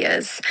great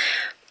ideas.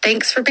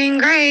 Thanks for being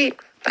great.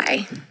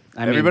 Bye.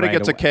 Everybody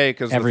gets a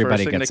cake is the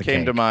first thing that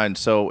came to mind.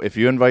 So if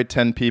you invite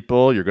 10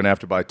 people, you're going to have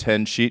to buy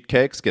 10 sheet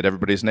cakes, get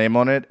everybody's name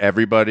on it.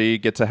 Everybody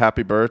gets a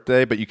happy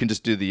birthday, but you can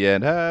just do the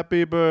end,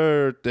 happy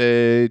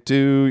birthday to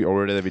you, or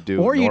whatever they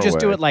do. Or you just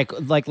do it like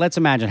let's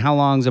imagine, how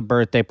long's a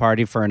birthday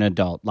party for an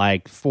adult?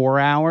 Like 4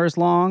 hours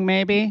long,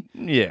 maybe?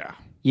 Yeah.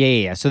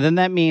 Yeah. So then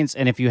that means,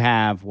 and if you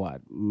have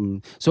what?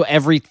 So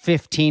every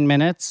 15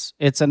 minutes,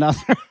 it's another...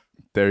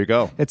 There you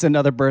go. It's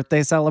another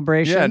birthday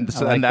celebration.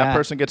 Yeah, and that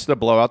person gets to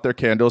blow out their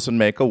candles and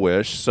make a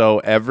wish. So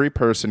every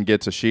person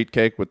gets a sheet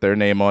cake with their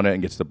name on it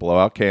and gets to blow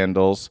out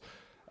candles.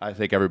 I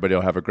think everybody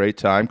will have a great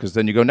time because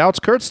then you go, now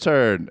it's Kurt's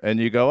turn. And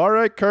you go, all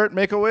right, Kurt,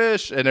 make a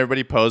wish. And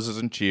everybody poses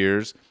and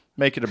cheers.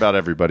 Make it about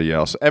everybody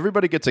else.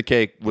 Everybody gets a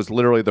cake was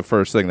literally the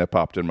first thing that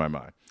popped in my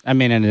mind. I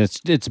mean, and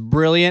it's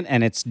brilliant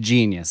and it's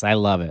genius. I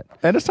love it.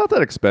 And it's not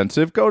that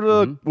expensive. Go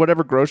to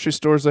whatever grocery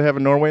stores they have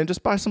in Norway and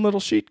just buy some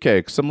little sheet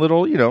cakes, some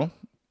little,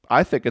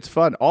 I think it's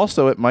fun.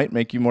 Also, it might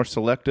make you more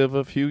selective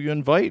of who you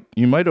invite.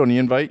 You might only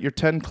invite your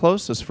 10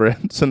 closest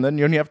friends, and then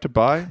you only have to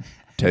buy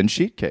 10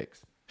 sheet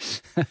cakes.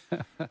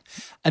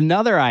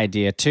 Another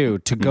idea, too,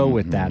 to go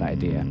with that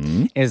idea,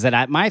 is that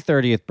at my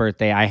 30th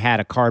birthday, I had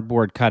a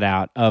cardboard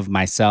cutout of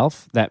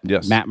myself that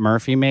Matt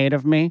Murphy made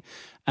of me.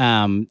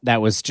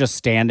 That was just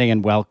standing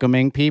and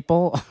welcoming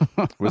people.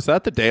 Was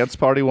that the dance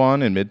party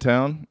one in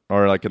Midtown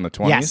or like in the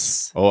 20s?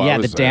 Yes. Oh, yeah,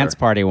 the dance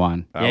party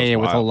one. Yeah,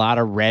 with a lot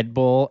of Red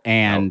Bull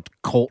and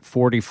Colt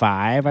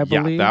 45, I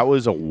believe. Yeah, that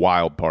was a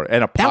wild party.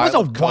 And that was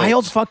a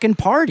wild fucking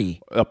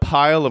party. A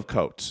pile of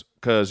coats.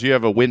 Because you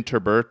have a winter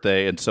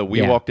birthday, and so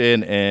we walked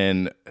in,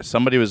 and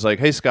somebody was like,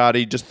 "Hey,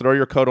 Scotty, just throw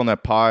your coat on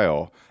that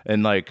pile."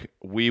 And like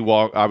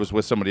I was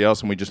with somebody else,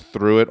 and we just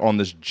threw it on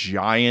this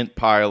giant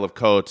pile of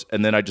coats,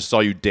 and then I just saw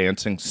you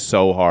dancing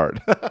so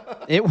hard.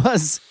 It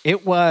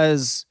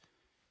was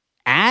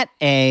at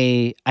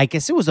I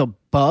guess it was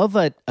above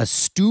a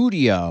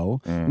studio,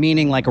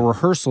 meaning like a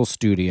rehearsal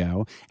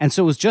studio, and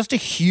so it was just a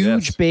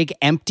huge, big,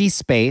 empty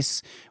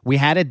space. We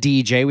had a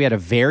DJ. We had a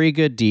very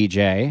good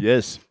DJ.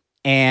 Yes.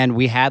 And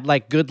we had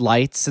like good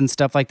lights and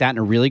stuff like that and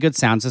a really good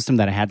sound system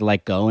that I had to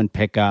like go and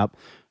pick up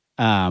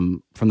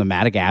from the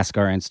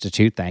Madagascar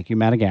Institute. Thank you,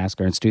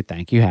 Madagascar Institute.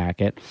 Thank you,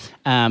 Hackett,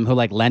 who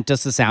like lent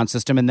us the sound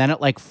system. And then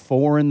at like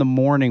 4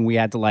 a.m, we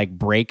had to like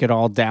break it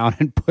all down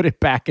and put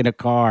it back in a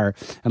car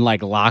and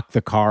like lock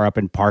the car up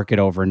and park it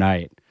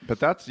overnight.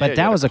 But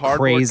that was a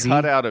crazy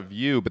cutout of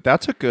you, but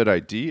that's a good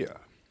idea.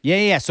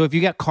 Yeah. So if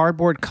you get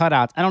cardboard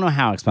cutouts, I don't know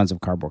how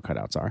expensive cardboard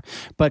cutouts are,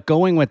 but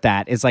going with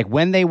that is like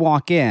when they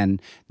walk in,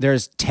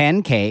 there's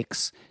 10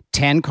 cakes,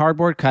 10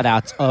 cardboard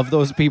cutouts of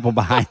those people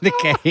behind the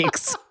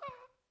cakes.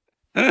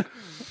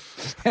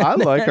 I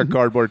like a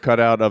cardboard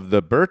cutout of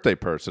the birthday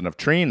person of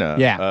Trina.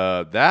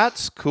 Yeah.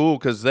 That's cool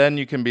because then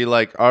you can be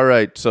like, all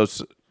right, so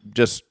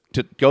just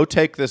to go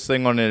take this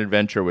thing on an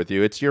adventure with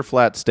you. It's your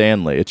Flat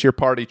Stanley. It's your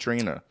Party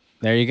Trina.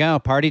 There you go.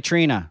 Party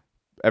Trina.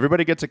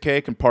 Everybody gets a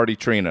cake and Party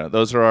Trina.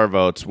 Those are our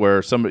votes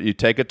where you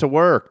take it to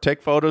work.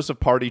 Take photos of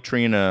Party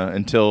Trina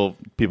until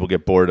people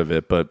get bored of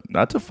it. But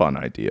that's a fun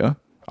idea.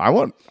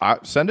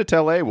 Send it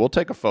to LA. We'll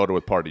take a photo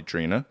with Party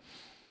Trina.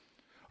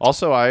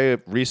 Also, I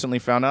recently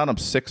found out I'm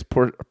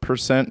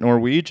 6%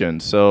 Norwegian,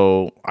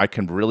 so I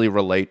can really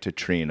relate to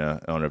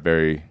Trina on a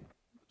very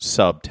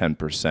sub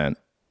 10%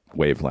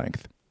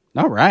 wavelength.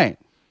 All right.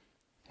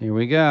 Here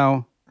we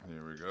go.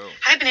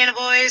 Hi, Banana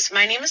Boys.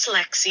 My name is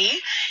Lexi,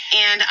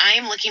 and I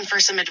am looking for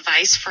some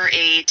advice for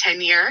a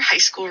 10-year high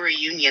school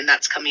reunion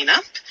that's coming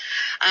up.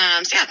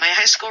 My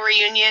high school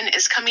reunion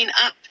is coming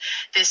up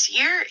this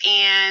year,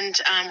 and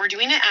we're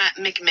doing it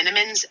at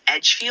McMiniman's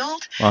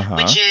Edgefield,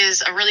 which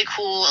is a really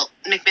cool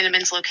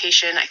McMiniman's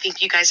location. I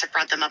think you guys have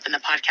brought them up in the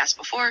podcast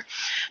before,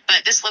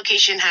 but this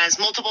location has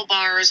multiple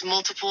bars,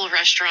 multiple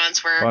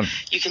restaurants where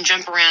you can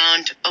jump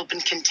around, open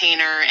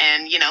container,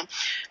 and,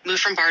 move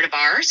from bar to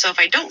bar. So if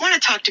I don't want to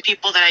talk to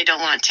people that I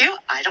don't want to,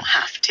 I don't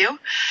have to.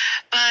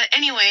 But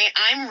anyway,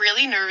 I'm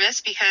really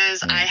nervous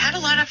because I had a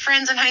lot of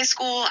friends in high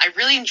school. I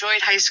really enjoyed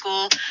high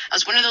school. I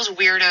was one of those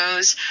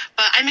weirdos,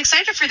 but I'm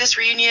excited for this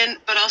reunion,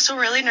 but also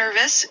really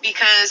nervous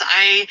because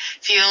I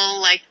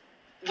feel like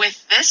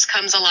with this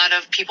comes a lot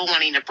of people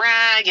wanting to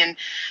brag and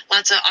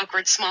lots of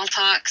awkward small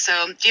talk.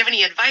 So do you have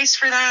any advice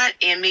for that?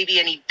 And maybe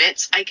any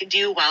bits I could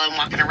do while I'm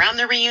walking around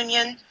the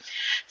reunion?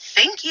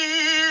 Thank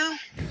you.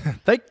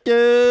 Thank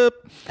you.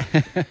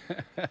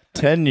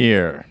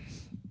 10-year,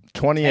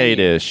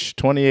 28-ish,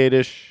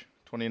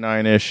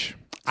 29-ish.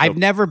 I've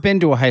never been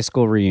to a high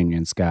school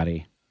reunion,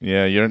 Scotty.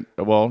 Yeah,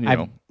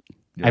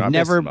 I've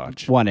never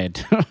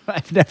wanted.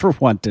 I've never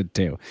wanted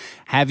to.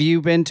 Have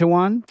you been to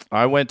one?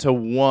 I went to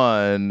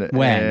one.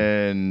 When?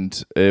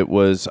 And it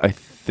was, I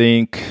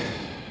think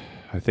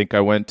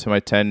I went to my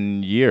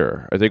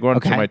 10-year. I think I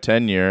went to my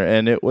 10-year,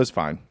 and it was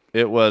fine.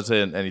 It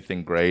wasn't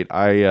anything great.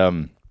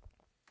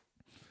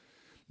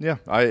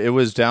 It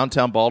was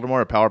downtown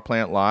Baltimore at Power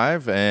Plant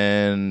Live,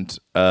 and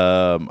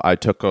I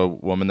took a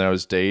woman that I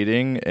was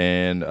dating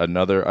and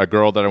a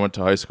girl that I went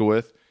to high school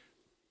with,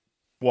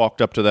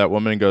 walked up to that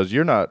woman and goes,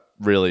 "You're not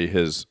really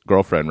his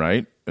girlfriend,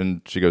 right?"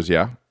 And she goes,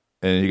 "Yeah."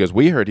 And he goes,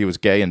 "We heard he was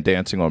gay and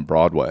dancing on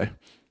Broadway."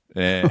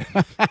 And,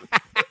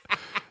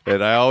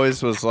 and I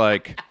always was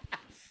like,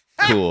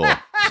 cool.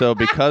 So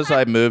because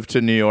I moved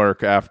to New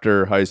York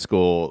after high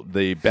school,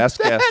 the best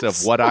guess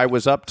of what I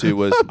was up to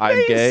was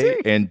I'm gay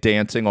and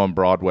dancing on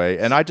Broadway.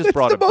 And I just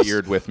brought a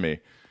beard with me.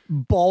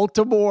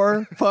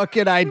 Baltimore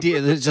fucking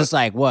idea. It's just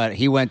like, what?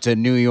 He went to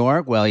New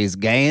York? Well, he's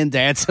gay and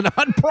dancing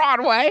on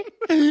Broadway.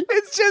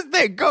 It's just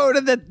they go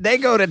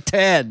to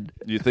 10.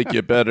 You think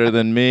you're better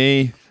than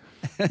me?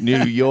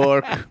 New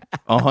York,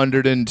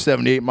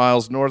 178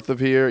 miles north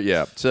of here.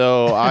 Yeah.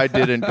 So I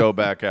didn't go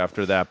back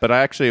after that. But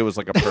it was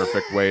like a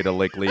perfect way to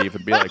leave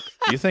and be like,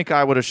 you think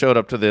I would have showed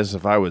up to this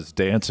if I was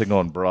dancing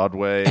on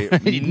Broadway?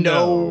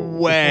 No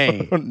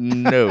way.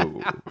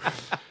 No.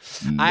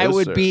 I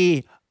would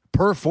be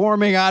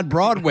performing on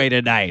Broadway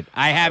tonight.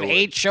 I have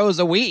 8 shows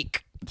a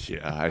week.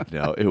 Yeah, I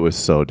know. It was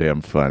so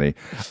damn funny.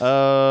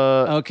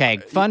 Okay,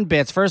 fun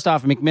bits. First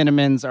off,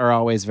 McMinimans are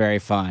always very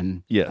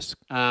fun. Yes.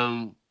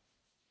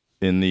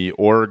 In the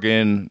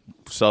Oregon,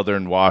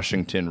 Southern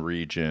Washington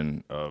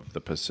region of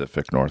the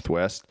Pacific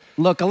Northwest.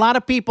 Look, a lot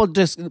of people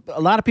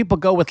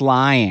go with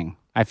lying.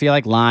 I feel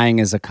like lying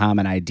is a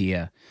common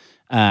idea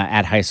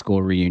at high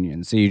school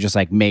reunions. So you just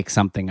make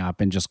something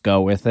up and just go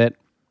with it.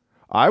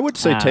 I would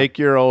say take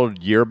your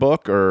old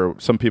yearbook, or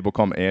some people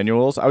call them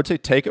annuals. I would say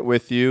take it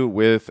with you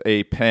with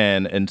a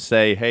pen and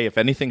say, hey, if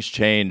anything's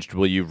changed,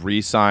 will you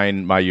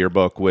re-sign my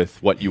yearbook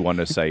with what you want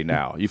to say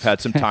now? You've had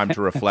some time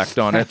to reflect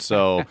on it,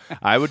 so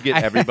I would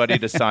get everybody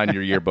to sign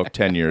your yearbook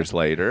 10 years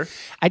later.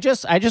 I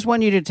just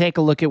want you to take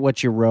a look at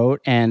what you wrote,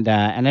 and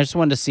I just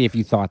wanted to see if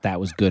you thought that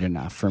was good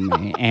enough for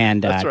me,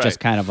 and right. Just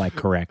kind of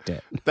correct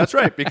it. That's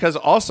right, because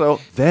also,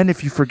 then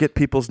if you forget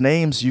people's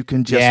names, you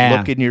can just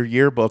look in your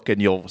yearbook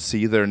and you'll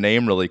see their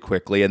name really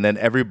quickly, and then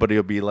everybody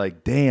will be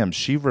like, damn,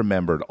 she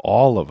remembered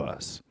all of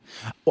us.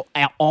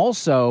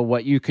 Also,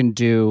 what you can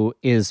do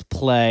is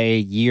play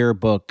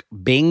yearbook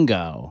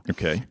bingo.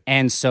 Okay.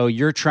 And so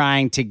you're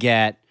trying to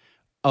get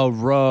a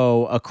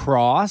row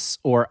across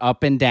or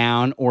up and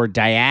down or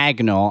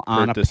diagonal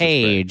on a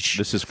page.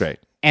 This is great.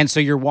 And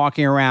so you're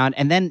walking around,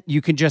 and then you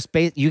can just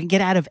you can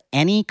get out of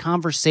any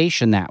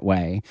conversation that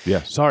way.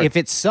 Yeah, sorry. If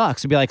it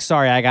sucks, you'd be like,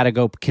 sorry, I got to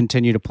go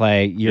continue to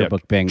play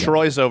yearbook bingo.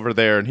 Troy's over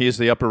there, and he's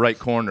the upper right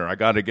corner. I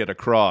got to get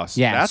across.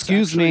 Yeah, that's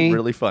excuse me.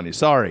 Really funny.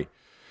 Sorry,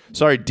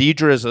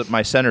 Deidre's at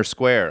my center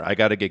square. I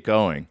got to get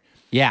going.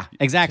 Yeah,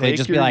 exactly. Take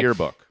just your be like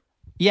yearbook.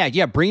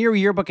 Yeah. Bring your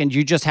yearbook, and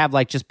you just have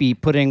just be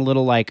putting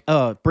little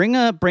bring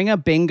a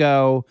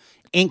bingo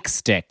ink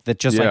stick that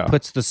just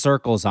puts the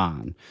circles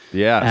on.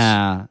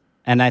 Yes.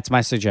 And that's my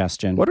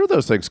suggestion. What are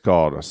those things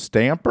called? A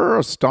stamper?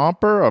 A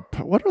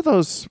stomper? What are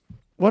those?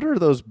 what are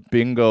those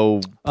bingo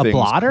A things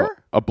blotter? called?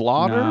 A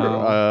blotter?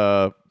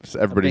 No.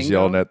 Everybody's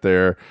yelling at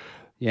their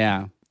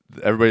Yeah.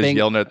 Everybody's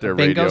yelling at their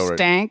bingo radio.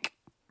 stank.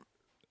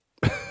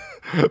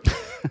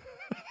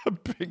 A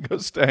bingo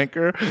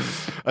stanker.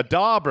 A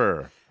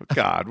dauber.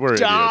 God, we're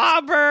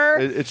Dauber.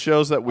 idiots. It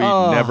shows that we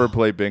never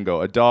play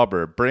bingo. A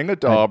dauber. Bring a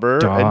dauber.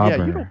 And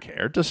yeah, you don't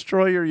care.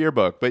 Destroy your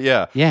yearbook. But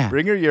yeah,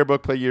 bring your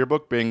yearbook, play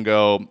yearbook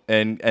bingo,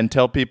 and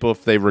tell people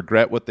if they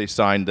regret what they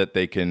signed that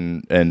they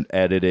can and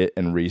edit it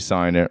and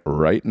re-sign it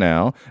right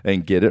now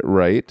and get it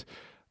right.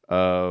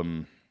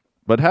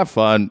 But have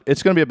fun.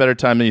 It's going to be a better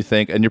time than you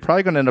think, and you're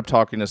probably going to end up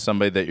talking to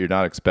somebody that you're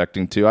not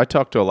expecting to. I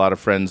talked to a lot of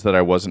friends that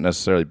I wasn't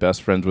necessarily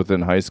best friends with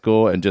in high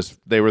school, and just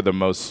they were the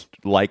most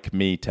like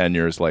me 10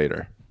 years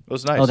later. It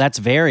was nice. Oh, that's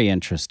very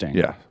interesting.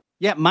 Yeah.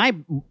 Yeah,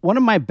 one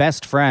of my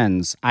best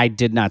friends I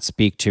did not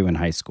speak to in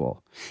high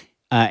school.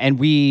 And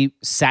we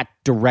sat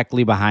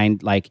directly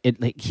behind,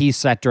 he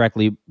sat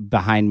directly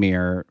behind me,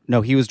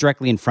 he was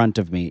directly in front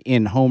of me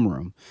in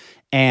homeroom.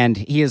 And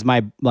he is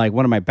one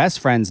of my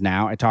best friends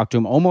now. I talk to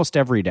him almost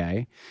every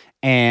day.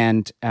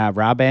 And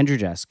Rob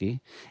Andrzejewski.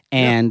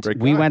 And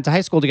we went to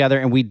high school together,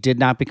 and we did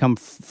not become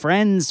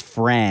friends.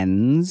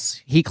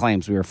 He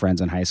claims we were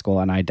friends in high school,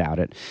 and I doubt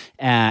it,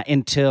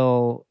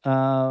 until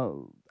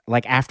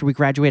after we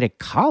graduated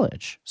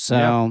college. So...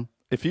 Yeah.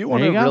 If you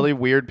want to really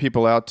weird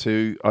people out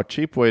too, a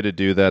cheap way to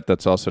do that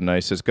that's also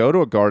nice is go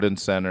to a garden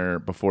center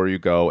before you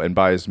go and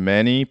buy as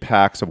many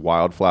packs of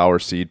wildflower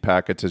seed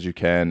packets as you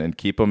can and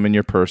keep them in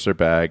your purse or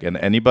bag. And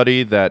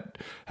anybody that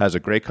has a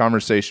great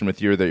conversation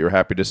with you that you're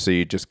happy to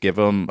see, just give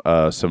them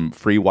some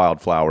free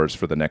wildflowers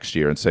for the next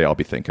year and say, I'll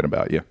be thinking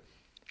about you.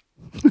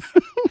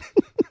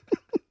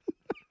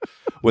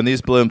 When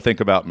these bloom, think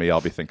about me.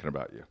 I'll be thinking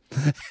about you.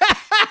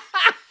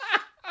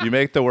 You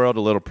make the world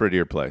a little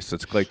prettier place.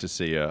 It's great to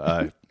see you.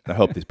 I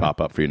hope these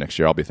pop up for you next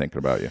year. I'll be thinking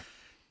about you.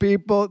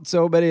 People,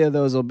 so many of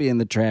those will be in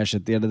the trash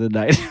at the end of the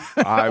night.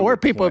 Or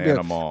people would be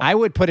like, I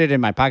would put it in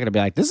my pocket and be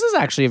like, this is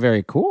actually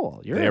very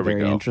cool. You're a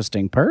very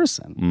interesting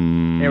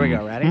person. Here we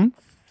go. Ready?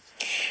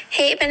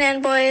 Hey, Banana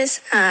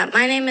Boys.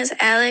 My name is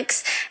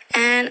Alex,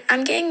 and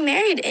I'm getting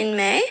married in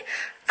May.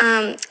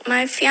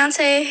 My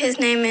fiance, his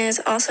name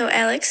is also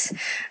Alex.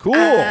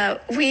 Cool.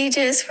 We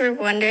just were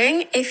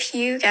wondering if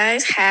you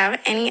guys have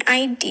any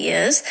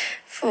ideas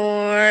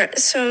for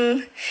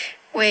some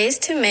ways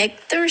to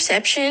make the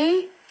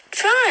reception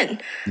fun.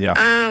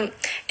 Yeah.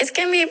 It's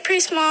going to be a pretty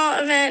small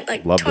event,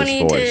 like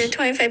 20 to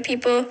 25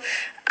 people.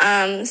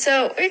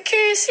 So we're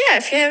curious,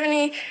 if you have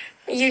any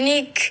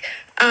unique,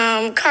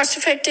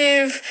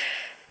 cost-effective,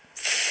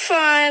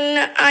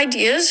 fun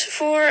ideas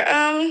for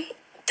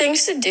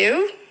things to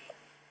do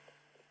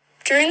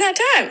during that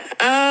time.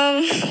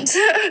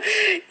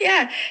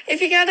 If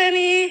you got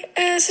any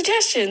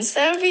suggestions,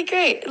 that would be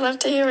great. Love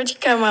to hear what you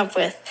come up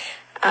with.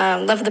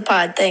 Love the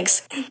pod.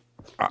 Thanks.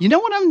 You know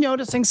what I'm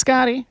noticing,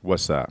 Scotty?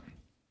 What's that?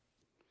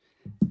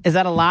 Is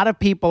that a lot of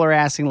people are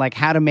asking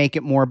how to make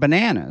it more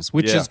bananas,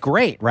 which is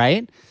great,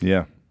 right?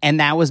 Yeah. And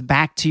that was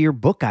back to your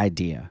book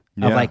idea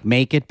of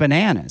make it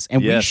bananas.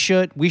 And we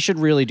should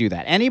really do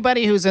that.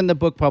 Anybody who's in the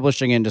book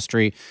publishing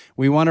industry,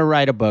 we want to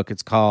write a book.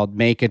 It's called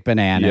Make It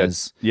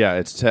Bananas. Yeah,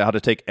 it's how to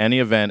take any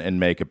event and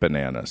make it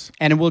bananas.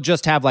 And we'll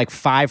just have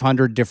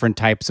 500 different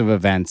types of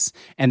events.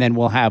 And then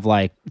we'll have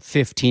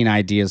 15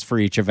 ideas for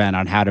each event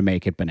on how to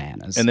make it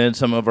bananas. And then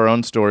some of our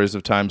own stories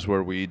of times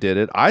where we did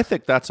it. I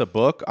think that's a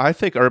book. I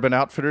think Urban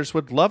Outfitters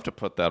would love to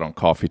put that on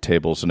coffee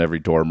tables in every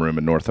dorm room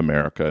in North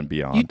America and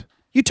beyond.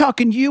 You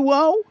talking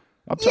UO?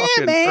 I'm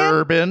talking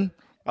Urban.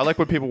 I like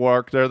when people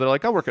work there. They're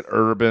like, I work at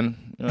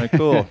Urban. You're like,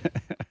 cool.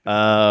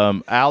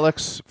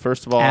 Alex,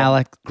 first of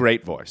all,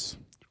 great voice.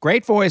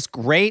 Great voice.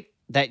 Great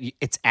that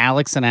it's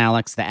Alex and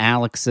Alex, the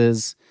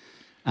Alexes.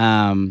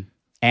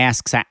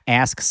 Asks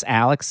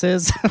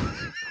Alexes.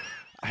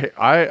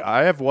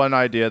 I have one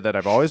idea that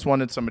I've always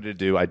wanted somebody to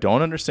do. I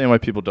don't understand why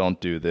people don't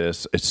do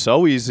this. It's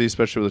so easy,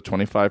 especially with a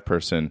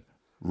 25-person.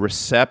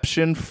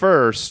 Reception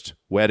first,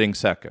 wedding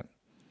second.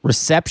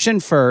 Reception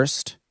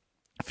first,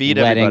 feed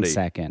wedding everybody.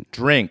 Second.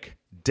 Drink,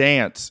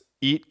 dance,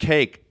 eat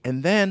cake,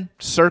 and then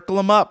circle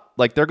them up.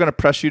 Like they're going to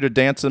press you to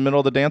dance in the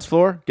middle of the dance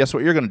floor. Guess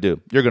what you're going to do?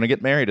 You're going to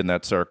get married in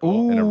that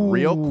circle in a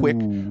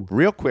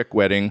real quick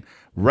wedding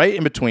right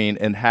in between,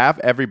 and have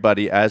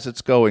everybody, as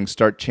it's going,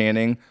 start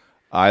chanting,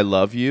 I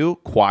love you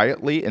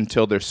quietly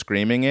until they're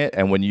screaming it.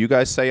 And when you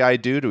guys say I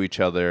do to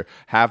each other,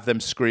 have them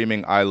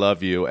screaming I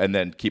love you, and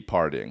then keep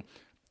partying.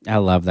 I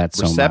love that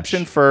so much.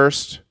 Reception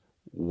first,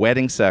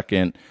 wedding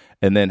second,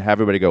 and then have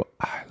everybody go,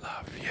 I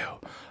love you,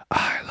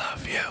 I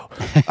love you,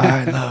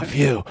 I love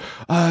you,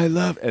 I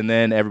love. And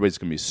then everybody's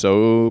going to be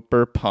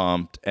super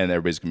pumped, and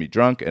everybody's going to be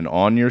drunk and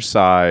on your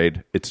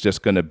side. It's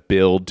just going to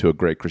build to a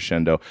great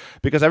crescendo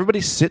because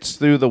everybody sits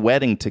through the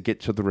wedding to get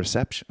to the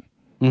reception.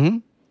 Mm-hmm.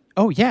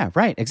 Oh, yeah,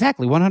 right.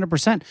 Exactly.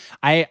 100%.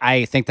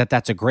 I think that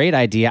that's a great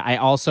idea. I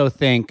also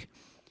think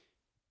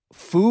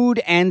food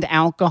and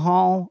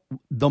alcohol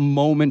the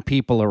moment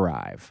people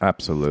arrive.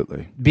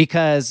 Absolutely.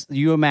 Because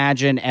you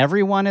imagine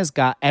everyone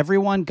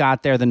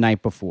got there the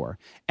night before.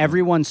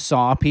 Everyone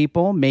saw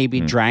people,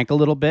 maybe drank a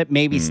little bit,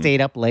 maybe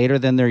stayed up later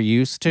than they're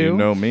used to. You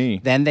know me.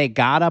 Then they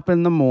got up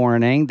in the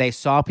morning. They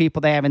saw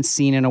people they haven't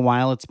seen in a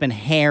while. It's been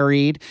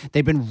harried.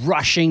 They've been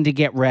rushing to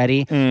get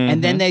ready.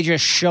 And then they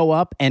just show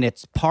up and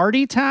it's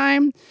party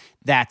time.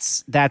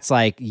 That's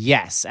like,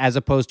 yes, as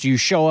opposed to you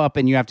show up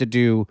and you have to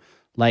do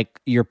like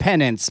your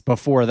penance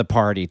before the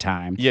party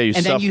time. Yeah, you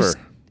suffer.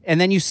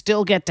 And then you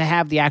still get to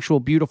have the actual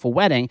beautiful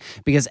wedding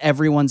because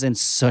everyone's in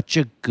such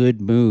a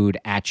good mood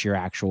at your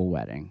actual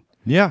wedding.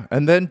 Yeah,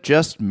 and then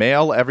just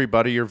mail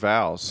everybody your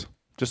vows.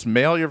 Just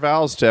mail your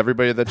vows to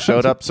everybody that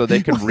showed up so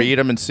they can read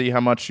them and see how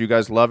much you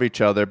guys love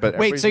each other. But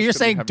wait, so you're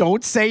saying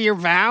don't say your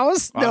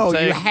vows? No,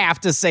 you have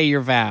to say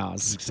your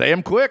vows. Say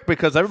them quick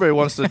because everybody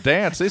wants to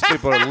dance. These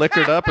people are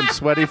liquored up and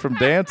sweaty from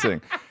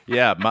dancing.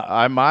 Yeah,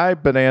 my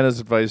bananas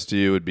advice to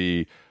you would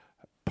be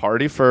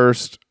party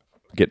first,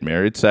 get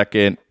married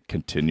second,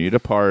 continue to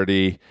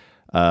party,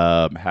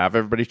 have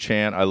everybody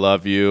chant I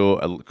love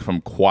you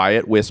from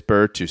quiet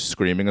whisper to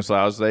screaming as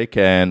loud as they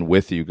can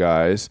with you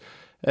guys.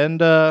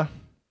 And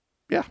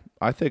yeah,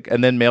 I think,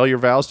 and then mail your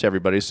vows to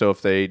everybody. So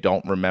if they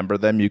don't remember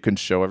them, you can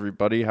show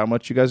everybody how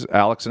much you guys,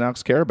 Alex and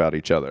Alex, care about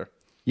each other.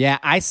 Yeah,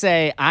 I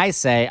say,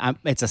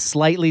 it's a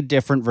slightly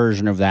different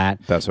version of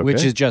that. That's okay.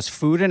 Which is just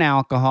food and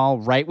alcohol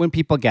right when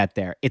people get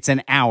there. It's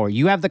an hour.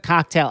 You have the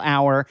cocktail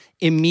hour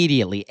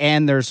immediately,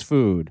 and there's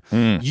food.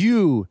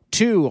 You,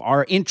 too,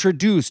 are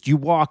introduced. You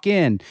walk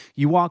in,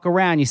 you walk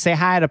around, you say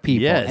hi to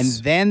people. Yes.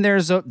 And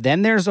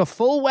then there's a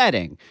full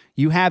wedding.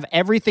 You have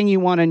everything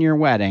you want in your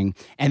wedding,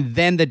 and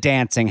then the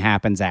dancing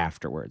happens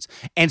afterwards.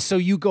 And so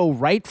you go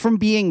right from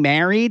being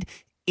married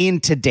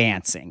into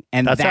dancing.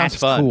 And that's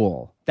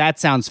cool. That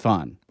sounds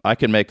fun. I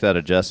can make that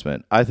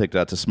adjustment. I think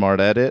that's a smart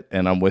edit,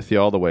 and I'm with you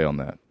all the way on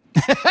that.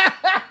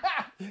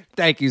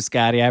 Thank you,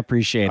 Scotty. I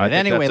appreciate it. I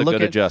think that's a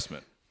good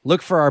adjustment.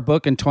 Look for our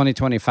book in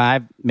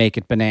 2025, Make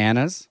It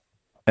Bananas.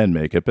 And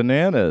make it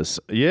bananas.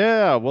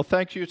 Yeah. Well,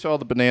 thank you to all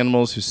the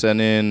bananimals who sent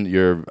in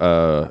your...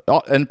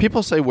 and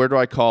people say, where do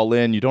I call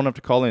in? You don't have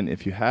to call in.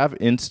 If you have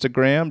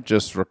Instagram,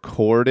 just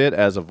record it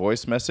as a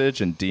voice message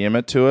and DM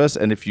it to us.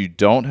 And if you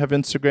don't have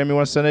Instagram, you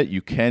want to send it,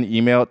 you can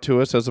email it to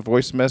us as a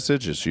voice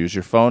message. Just use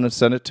your phone and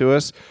send it to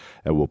us,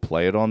 and we'll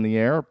play it on the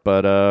air.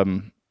 But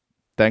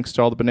thanks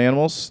to all the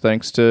bananimals.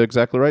 Thanks to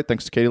Exactly Right.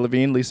 Thanks to Katie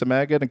Levine, Lisa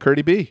Maggot, and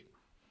Curdy B.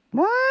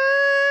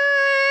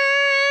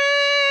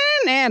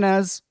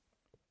 Bananas.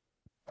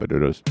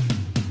 Bananas.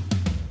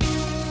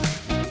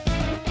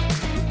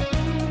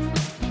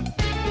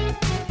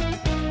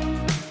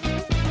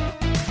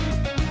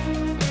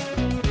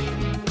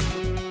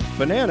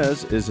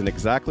 Bananas is an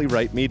Exactly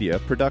Right Media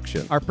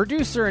production. Our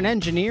producer and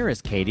engineer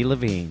is Katie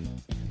Levine.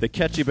 The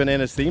Catchy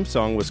Bananas theme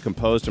song was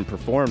composed and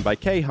performed by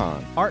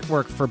Kahan.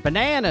 Artwork for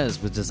Bananas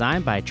was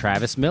designed by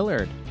Travis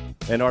Millard.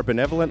 And our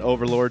benevolent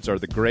overlords are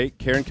the great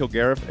Karen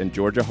Kilgariff and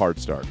Georgia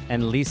Hardstark.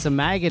 And Lisa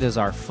Maggot is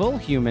our full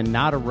human,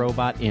 not a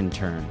robot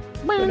intern.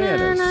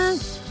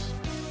 Bananas.